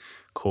volunteers,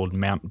 called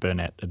Mount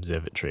Burnett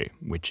Observatory,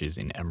 which is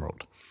in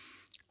Emerald.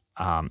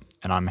 And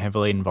I'm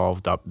heavily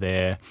involved up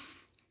there,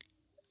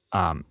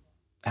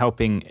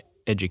 helping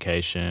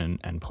education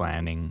and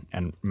planning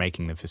and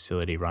making the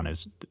facility run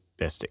as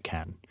best it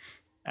can.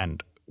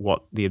 And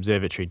what the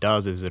observatory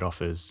does is it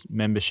offers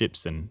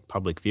memberships and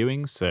public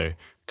viewings. So a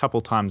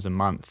couple times a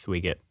month we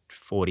get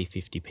 40,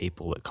 50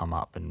 people that come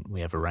up and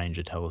we have a range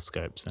of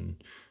telescopes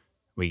and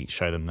we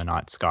show them the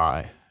night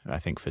sky, I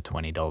think for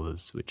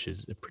 $20, which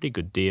is a pretty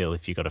good deal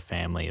if you've got a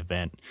family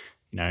event.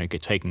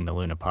 Taking the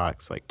Luna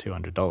Park's like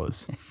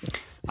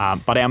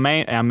 $200. But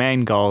our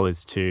main goal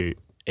is to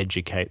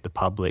educate the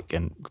public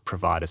and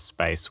provide a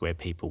space where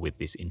people with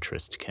this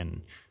interest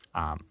can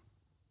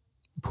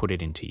put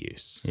it into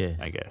use, Yes.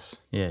 I guess.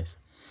 Yes.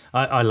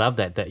 I love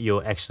that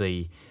you're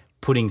actually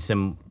putting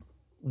some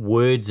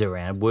words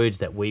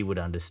that we would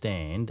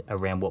understand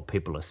around what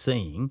people are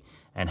seeing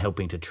and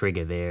helping to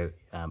trigger their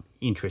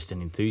interest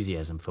and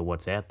enthusiasm for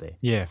what's out there.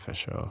 Yeah, for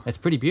sure. It's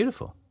pretty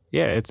beautiful.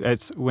 Yeah,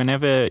 it's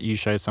whenever you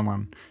show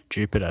someone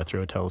Jupiter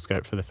through a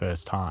telescope for the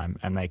first time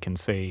and they can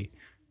see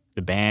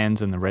the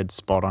bands and the red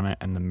spot on it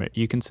and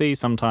you can see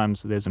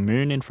sometimes there's a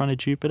moon in front of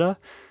Jupiter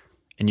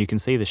and you can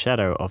see the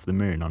shadow of the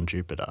moon on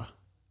Jupiter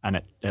and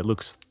it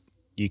looks,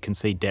 you can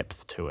see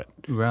depth to it.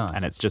 Right.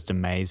 And it's just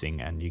amazing,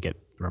 and you get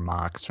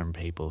remarks from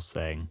people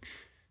saying,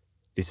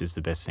 this is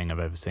the best thing I've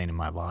ever seen in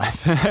my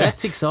life.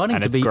 That's exciting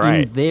And to it's be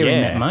great. in there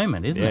in Yeah. that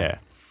moment, isn't Yeah. it? And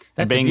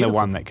That's a being the beautiful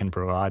one thing. that can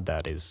provide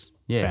that is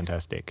Yes.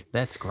 fantastic.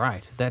 That's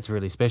great. That's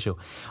really special.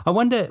 I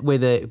wonder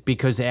whether,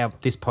 because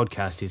this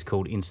podcast is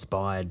called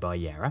Inspired by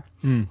Yarra,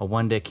 I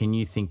wonder, can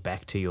you think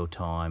back to your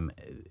time?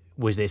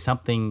 Was there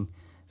something,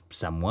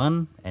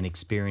 someone, an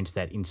experience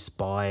that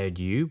inspired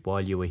you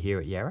while you were here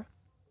at Yarra?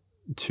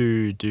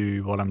 To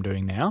do what I'm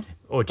doing now?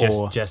 Or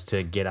just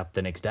to get up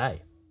the next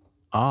day?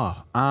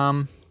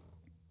 I'm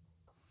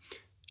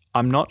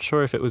not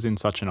sure if it was in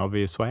such an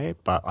obvious way,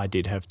 but I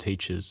did have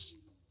teachers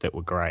that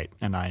were great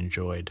and I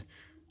enjoyed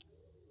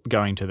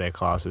going to their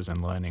classes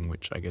and learning,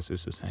 which I guess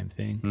is the same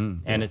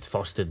thing. And it's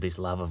fostered this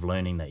love of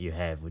learning that you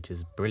have, which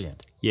is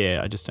brilliant.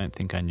 Yeah, I just don't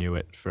think I knew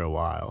it for a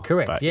while.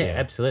 Correct. But Yeah,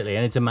 absolutely.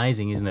 And it's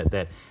amazing, isn't it,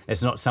 that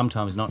it's not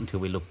until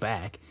we look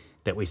back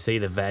that we see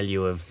the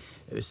value of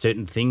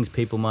certain things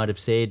people might have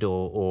said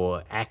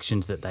or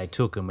actions that they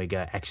took, and we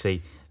go,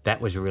 actually, that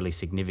was really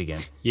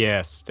significant.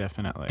 Yes,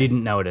 definitely.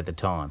 Didn't know it at the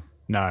time.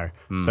 No.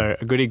 So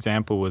a good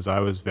example was I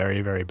was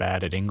very, very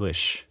bad at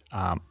English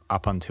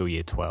up until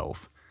year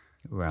 12.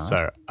 Right.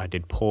 So I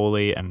did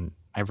poorly, and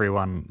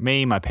everyone,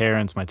 me, my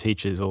parents, my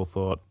teachers all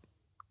thought,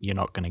 you're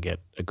not going to get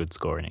a good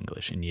score in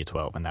English in year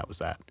 12, and that was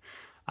that.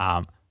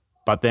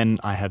 But then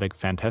I had a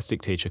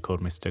fantastic teacher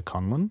called Mr.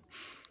 Conlon,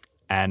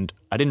 and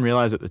I didn't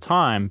realize at the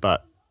time,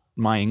 but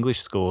my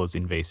English scores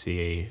in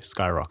VCE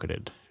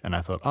skyrocketed. And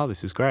I thought, oh,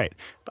 this is great.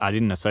 But I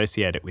didn't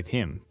associate it with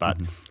him. But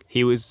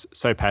he was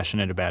so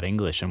passionate about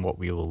English and what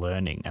we were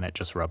learning, and it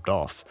just rubbed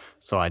off.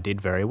 So I did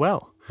very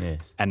well.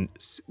 Yes. And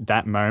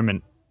that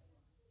moment,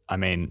 I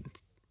mean,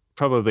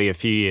 probably a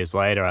few years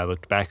later, I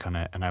looked back on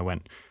it and I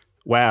went,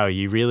 wow,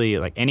 you really,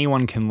 like,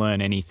 anyone can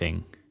learn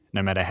anything,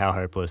 no matter how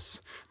hopeless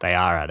they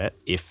are at it,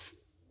 if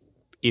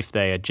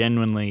they are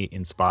genuinely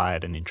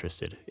inspired and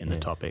interested in the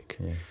topic.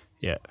 Yes.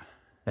 Yeah.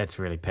 That's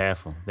really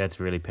powerful. That's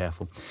really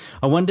powerful.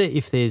 I wonder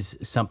if there's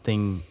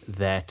something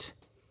that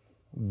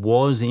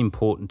was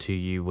important to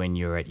you when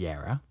you were at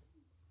Yarra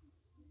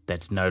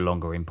that's no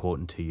longer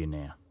important to you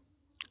now.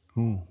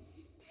 Ooh.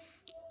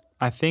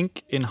 I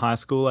think in high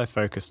school I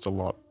focused a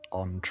lot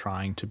on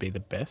trying to be the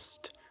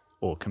best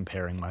or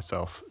comparing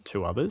myself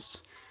to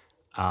others,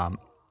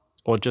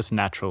 or just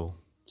natural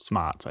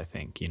smarts, I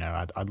think. You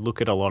know, I'd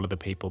look at a lot of the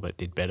people that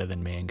did better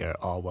than me and go,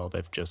 oh, well,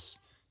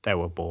 they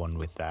were born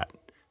with that.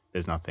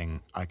 There's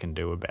nothing I can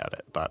do about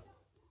it. But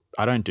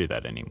I don't do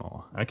that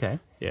anymore. Okay.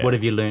 Yeah. What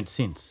have you learnt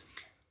since?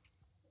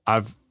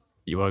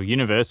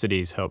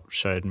 Universities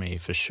showed me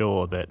for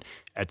sure that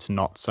it's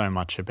not so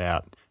much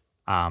about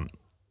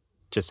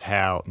just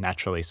how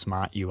naturally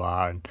smart you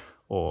are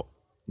or,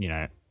 you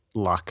know,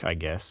 luck, I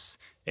guess.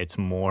 It's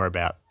more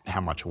about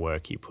how much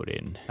work you put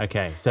in.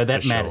 Okay, so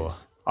that for sure.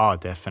 matters. Oh,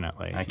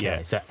 definitely. Okay,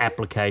 Yeah. so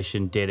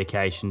application,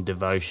 dedication,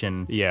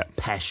 devotion, Yeah.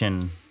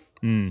 passion,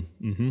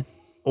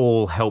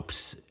 all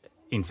helps.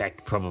 In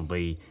fact,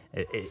 probably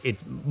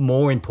it's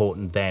more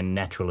important than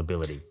natural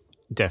ability.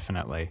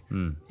 Definitely.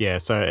 Yeah,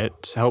 so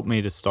it helped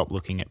me to stop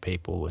looking at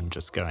people and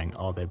just going,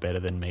 oh, they're better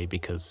than me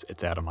because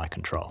it's out of my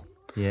control.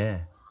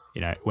 Yeah.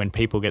 You know, when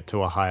people get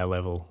to a higher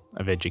level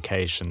of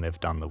education, they've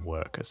done the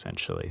work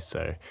essentially.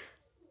 So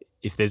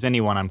if there's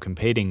anyone I'm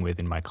competing with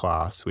in my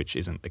class, which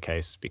isn't the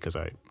case because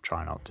I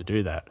try not to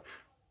do that,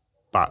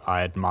 but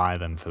I admire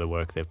them for the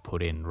work they've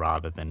put in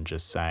rather than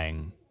just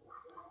saying,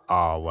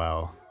 oh,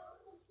 well,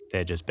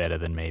 they're just better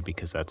than me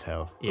because that's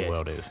how the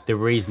world is. The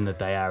reason that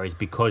they are is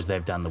because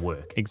they've done the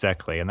work.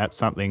 Exactly. And that's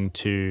something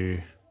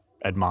to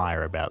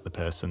admire about the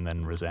person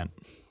than resent.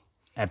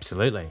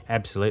 Absolutely,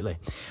 absolutely.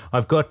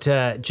 I've got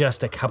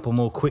just a couple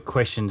more quick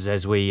questions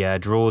as we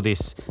draw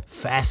this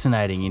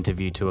fascinating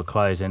interview to a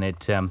close, and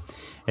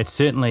it's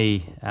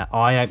certainly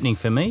eye-opening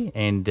for me,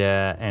 and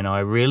I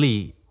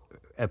really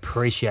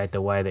appreciate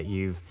the way that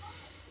you've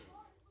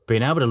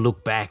been able to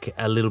look back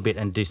a little bit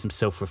and do some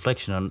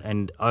self-reflection on,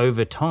 and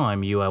over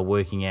time you are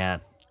working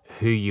out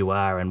who you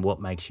are and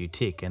what makes you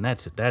tick, and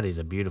that is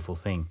a beautiful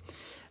thing.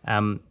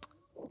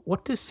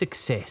 What does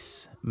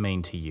success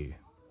mean to you?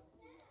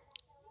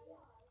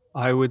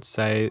 I would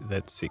say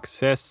that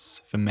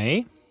success for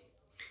me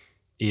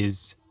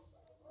is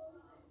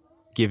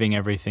giving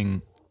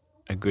everything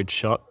a good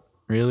shot,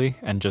 really,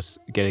 and just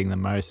getting the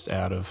most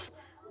out of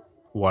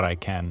what I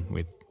can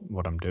with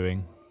what I'm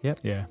doing. Yep.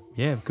 Yeah.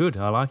 Yeah, good.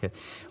 I like it.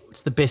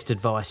 What's the best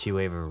advice you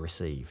ever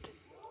received?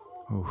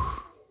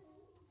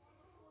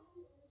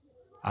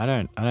 I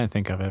don't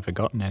think I've ever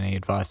gotten any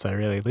advice I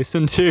really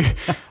listened to.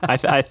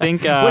 I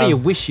think. What do you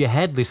wish you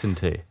had listened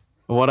to?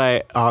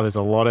 There's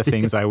a lot of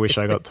things I wish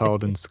I got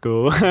told in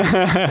school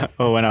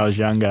or when I was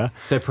younger.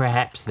 So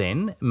perhaps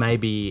then,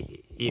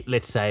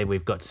 let's say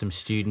we've got some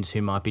students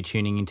who might be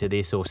tuning into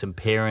this, or some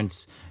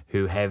parents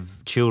who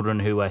have children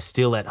who are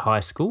still at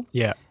high school.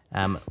 Yeah.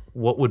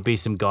 What would be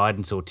some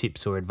guidance or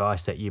tips or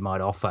advice that you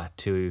might offer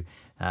to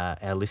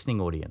our listening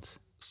audience?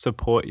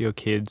 Support your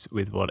kids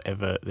with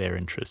whatever their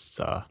interests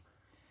are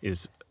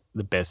is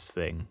the best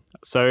thing.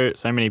 So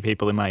many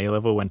people in my year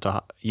level went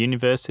to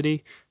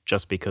university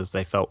just because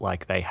they felt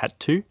like they had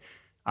to,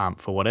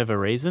 for whatever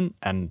reason,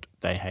 and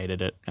they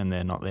hated it and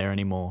they're not there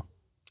anymore.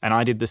 And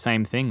I did the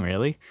same thing,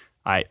 really.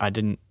 I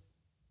didn't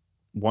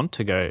want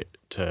to go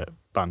to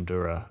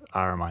Bandura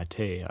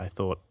RMIT. I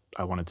thought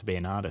I wanted to be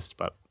an artist,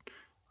 but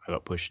I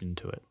got pushed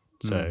into it.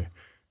 So,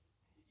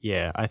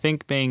 yeah, I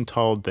think being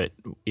told that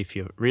if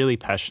you're really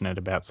passionate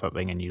about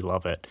something and you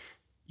love it,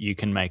 you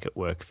can make it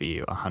work for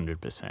you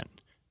 100%.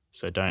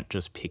 So don't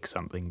just pick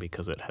something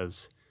because it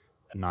has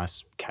a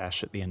nice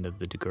cash at the end of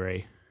the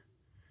degree.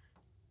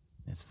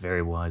 That's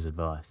very wise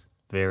advice.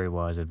 Very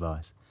wise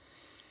advice.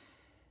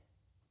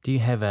 Do you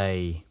have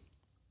a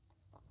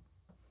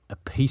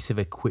piece of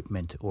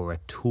equipment or a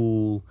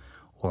tool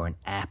or an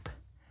app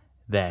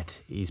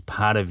that is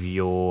part of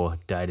your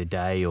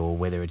day-to-day, or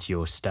whether it's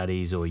your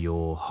studies or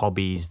your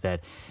hobbies,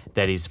 that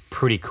is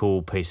pretty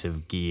cool piece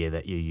of gear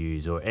that you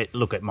use? Or it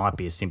might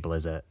be as simple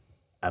as a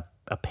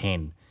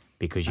pen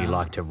because you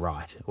like to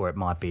write, or it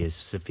might be as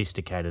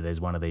sophisticated as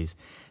one of these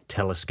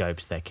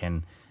telescopes that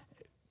can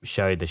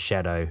show the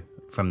shadow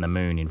from the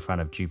moon in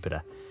front of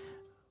Jupiter.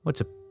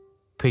 What's a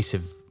piece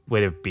of,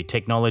 whether it be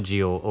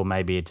technology or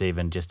maybe it's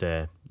even just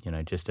a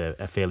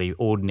fairly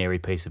ordinary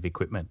piece of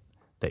equipment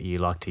that you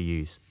like to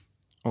use?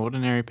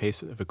 Ordinary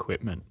piece of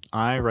equipment.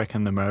 I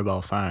reckon the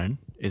mobile phone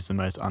is the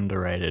most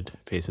underrated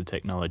piece of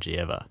technology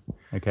ever.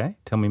 Okay,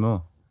 tell me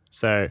more.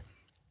 So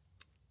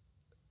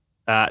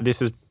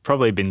this has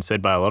probably been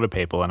said by a lot of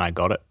people, and I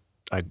got it.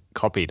 I'm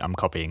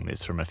copying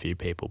this from a few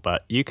people,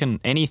 but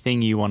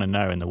anything you want to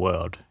know in the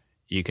world,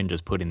 you can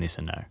just put in this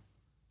and know.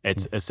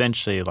 It's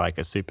essentially like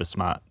a super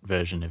smart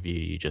version of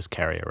you just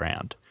carry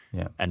around.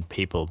 Yeah. And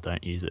people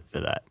don't use it for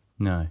that.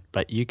 No.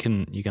 But you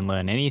can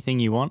learn anything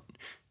you want.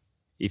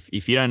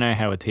 If you don't know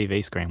how a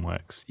TV screen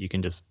works, you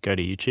can just go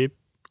to YouTube.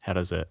 How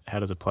does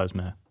a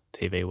plasma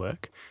TV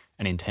work?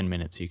 And in 10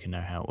 minutes you can know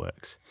how it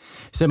works.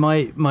 So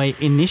my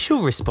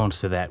initial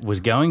response to that was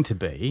going to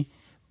be,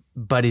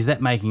 but is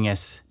that making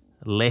us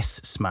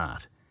less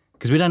smart?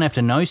 Because we don't have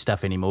to know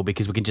stuff anymore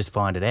because we can just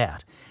find it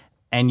out.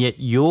 And yet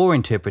your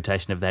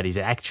interpretation of that is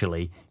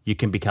actually you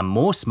can become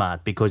more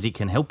smart because it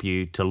can help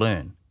you to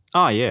learn.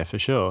 Oh, yeah, for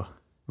sure.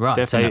 Right.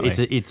 Definitely.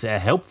 So it's a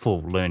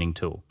helpful learning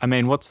tool. I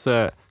mean,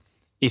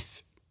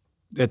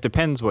 it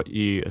depends what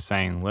you are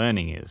saying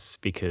learning is,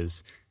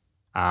 because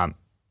by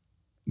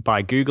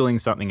Googling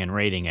something and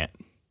reading it,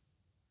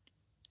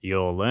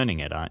 you're learning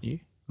it, aren't you?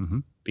 Mm-hmm.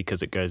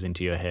 Because it goes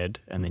into your head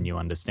and then you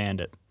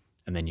understand it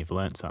and then you've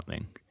learned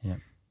something. Yeah.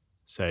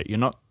 So you're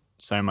not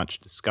so much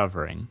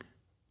discovering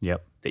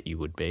that you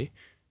would be,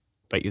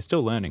 but you're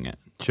still learning it.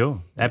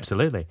 Sure,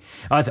 absolutely.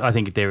 I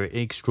think they're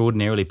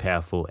extraordinarily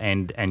powerful,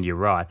 and you're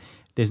right.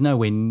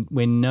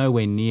 We're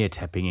nowhere near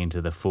tapping into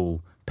the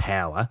full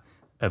power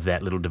of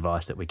that little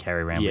device that we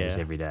carry around with us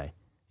every day.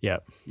 Yeah.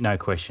 No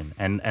question.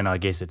 And I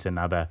guess it's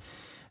another,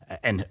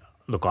 and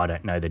look, I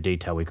don't know the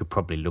detail. We could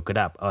probably look it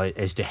up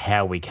as to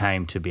how we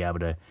came to be able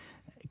to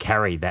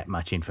carry that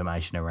much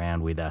information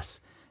around with us.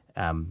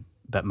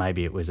 But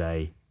maybe it was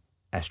a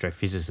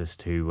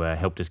astrophysicist who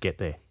helped us get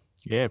there.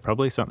 Yeah,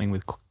 probably something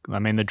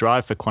the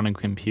drive for quantum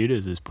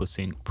computers is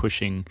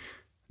pushing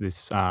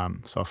this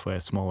software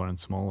smaller and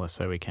smaller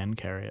so we can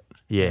carry it.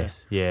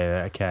 Yes.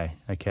 Yeah.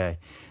 Okay.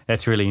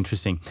 That's really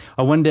interesting.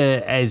 I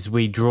wonder, as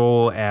we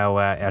draw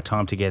our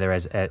time together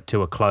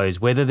to a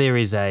close, whether there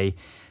is an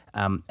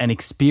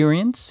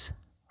experience,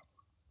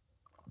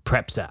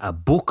 perhaps a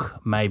book,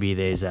 maybe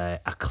there's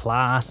a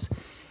class,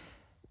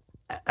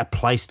 a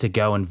place to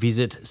go and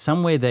visit,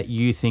 somewhere that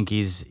you think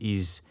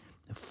is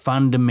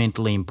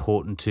fundamentally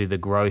important to the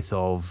growth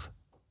of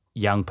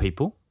young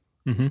people,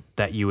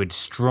 that you would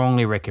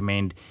strongly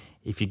recommend.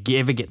 If you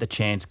ever get the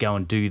chance, go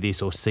and do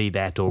this or see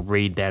that or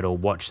read that or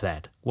watch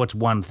that. What's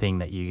one thing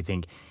that you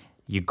think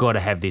you've got to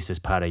have this as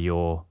part of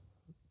your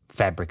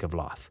fabric of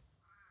life?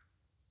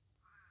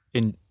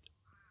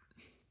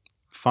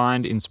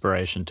 Find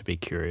inspiration to be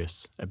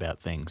curious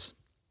about things.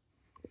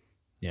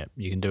 Yeah,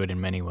 you can do it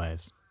in many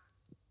ways.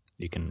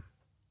 You can,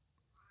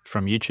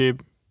 from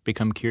YouTube,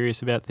 become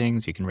curious about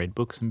things. You can read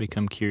books and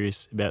become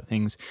curious about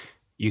things.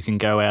 You can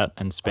go out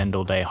and spend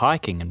all day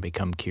hiking and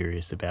become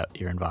curious about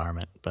your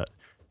environment, but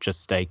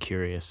just stay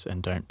curious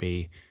and don't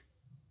be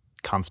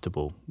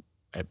comfortable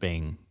at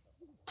being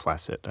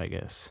placid, I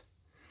guess.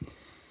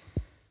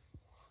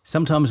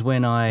 Sometimes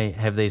when I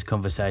have these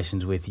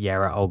conversations with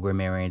Yarra old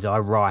grammarians, I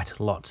write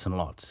lots and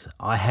lots.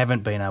 I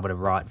haven't been able to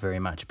write very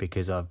much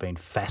because I've been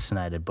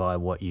fascinated by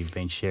what you've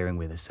been sharing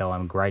with us, so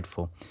I'm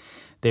grateful.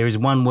 There is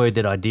one word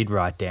that I did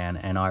write down,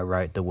 and I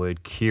wrote the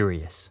word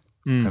curious.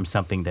 from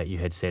something that you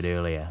had said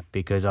earlier,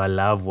 because I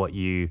love what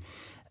you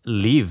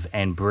live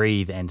and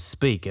breathe and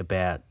speak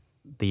about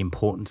the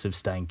importance of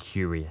staying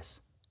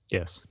curious.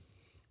 Yes.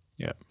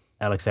 Yeah.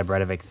 Alex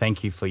Abradovic,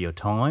 thank you for your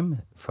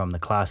time from the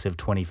class of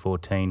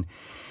 2014.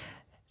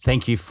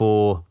 Thank you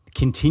for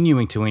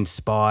continuing to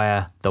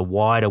inspire the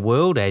wider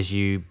world as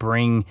you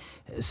bring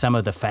some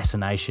of the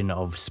fascination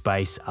of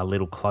space a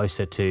little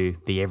closer to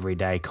the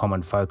everyday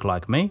common folk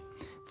like me.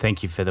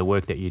 Thank you for the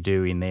work that you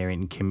do in there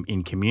in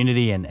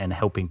community and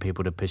helping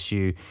people to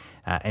pursue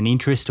an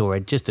interest or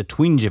just a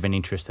twinge of an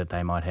interest that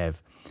they might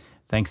have.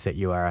 Thanks that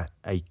you are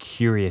a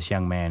curious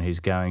young man who's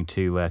going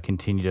to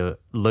continue to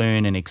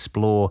learn and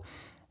explore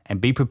and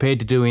be prepared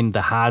to do in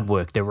the hard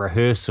work, the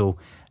rehearsal,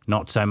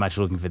 not so much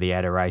looking for the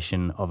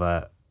adoration of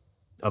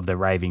the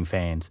raving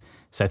fans.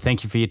 So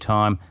thank you for your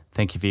time.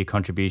 Thank you for your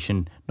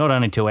contribution, not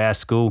only to our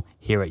school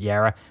here at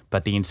Yarra,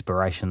 but the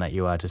inspiration that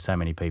you are to so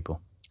many people.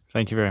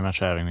 Thank you very much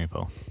for having me,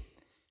 Paul.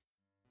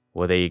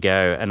 Well, there you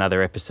go.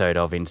 Another episode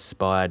of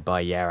Inspired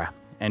by Yarra.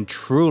 And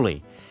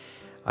truly,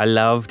 I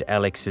loved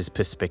Alex's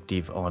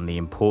perspective on the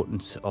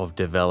importance of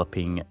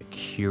developing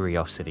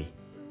curiosity.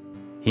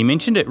 He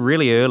mentioned it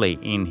really early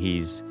in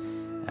his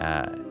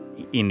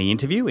in the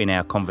interview, in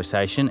our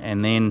conversation,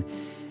 and then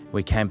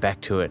we came back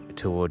to it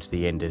towards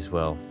the end as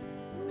well.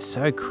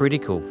 So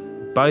critical.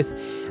 I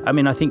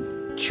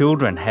think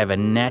children have a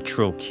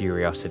natural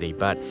curiosity,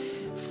 but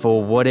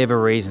for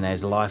whatever reason,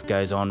 as life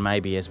goes on,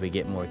 maybe as we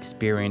get more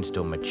experienced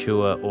or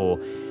mature,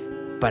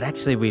 but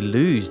actually we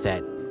lose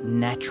that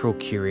natural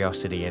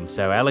curiosity. And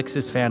so Alex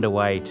has found a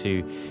way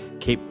to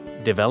keep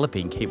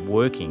developing, keep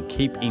working,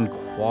 keep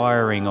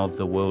inquiring of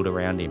the world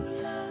around him.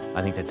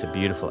 I think that's a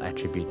beautiful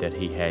attribute that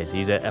he has.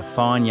 He's a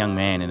fine young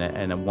man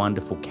and a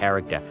wonderful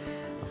character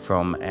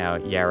from our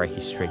Yarra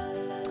history.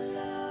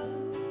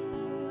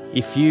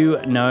 If you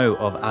know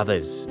of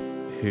others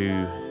who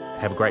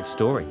have a great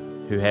story,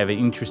 who have an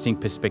interesting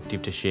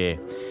perspective to share.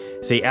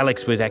 See,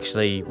 Alex was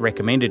actually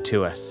recommended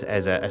to us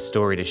as a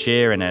story to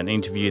share and an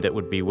interview that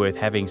would be worth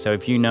having. So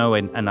if you know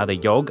another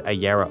Yog, a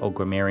Yarra or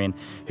grammarian,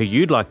 who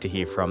you'd like to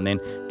hear from,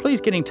 then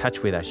please get in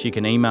touch with us. You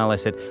can email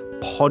us at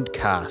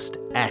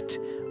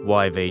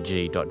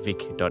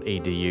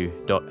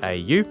podcast@yvg.vic.edu.au.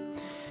 You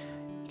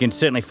can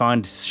certainly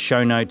find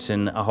show notes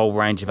and a whole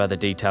range of other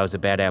details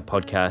about our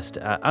podcast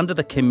under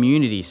the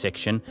community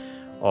section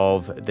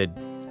of the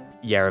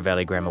Yarra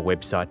Valley Grammar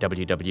website,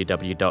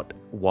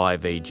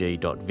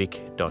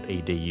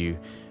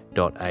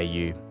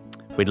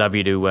 www.yvg.vic.edu.au. We'd love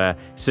you to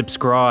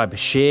subscribe,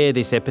 share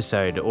this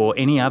episode or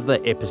any other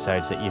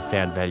episodes that you've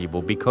found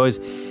valuable, because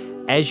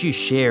as you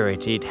share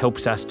it, it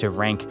helps us to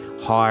rank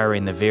higher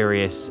in the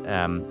various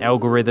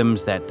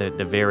algorithms that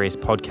the various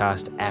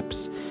podcast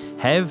apps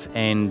have.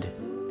 And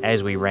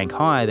as we rank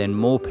higher, then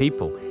more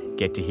people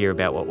get to hear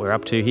about what we're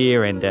up to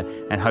here, and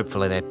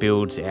hopefully that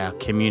builds our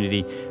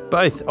community,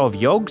 both of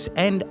Yogs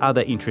and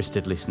other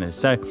interested listeners.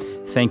 So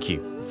thank you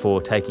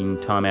for taking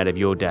time out of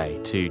your day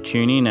to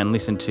tune in and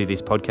listen to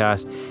this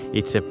podcast.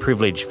 It's a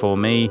privilege for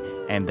me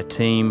and the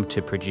team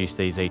to produce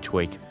these each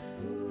week.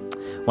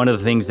 One of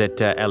the things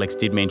that Alex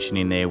did mention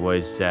in there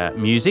was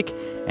music,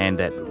 and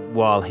that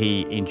while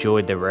he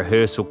enjoyed the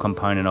rehearsal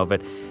component of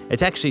it,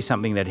 it's actually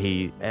something that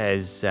he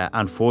has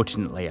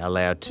unfortunately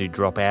allowed to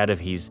drop out of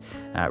his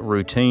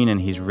routine and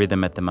his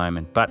rhythm at the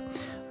moment. But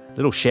a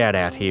little shout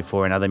out here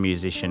for another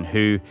musician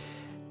who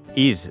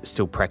is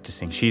still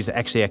practicing. She's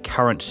actually a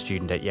current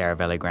student at Yarra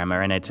Valley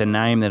Grammar, and it's a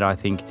name that I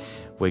think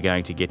we're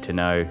going to get to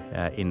know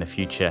in the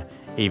future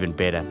even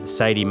better.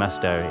 Sadie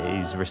Musto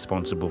is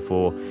responsible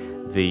for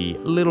the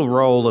little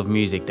roll of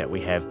music that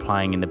we have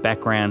playing in the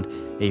background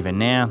even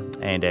now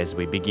and as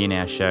we begin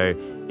our show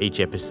each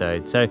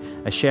episode. So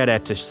a shout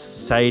out to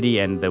Sadie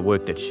and the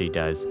work that she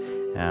does.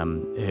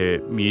 Her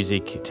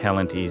music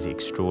talent is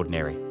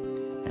extraordinary,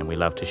 and we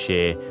love to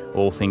share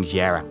all things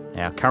Yarra,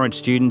 our current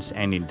students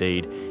and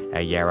indeed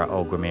our Yarra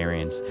Old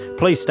Grammarians.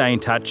 Please stay in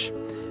touch.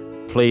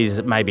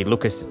 Please maybe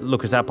look us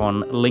up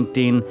on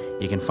LinkedIn.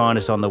 You can find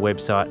us on the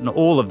website and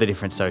all of the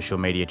different social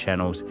media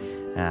channels.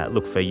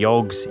 Look for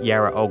Yogs,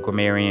 Yarra Old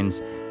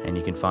Grammarians, and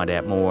you can find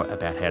out more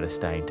about how to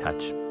stay in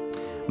touch.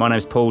 My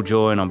name's Paul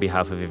Joy, and on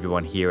behalf of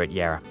everyone here at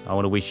Yarra, I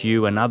want to wish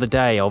you another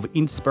day of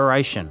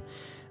inspiration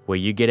where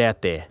you get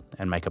out there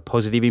and make a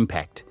positive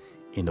impact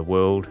in the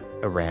world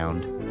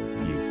around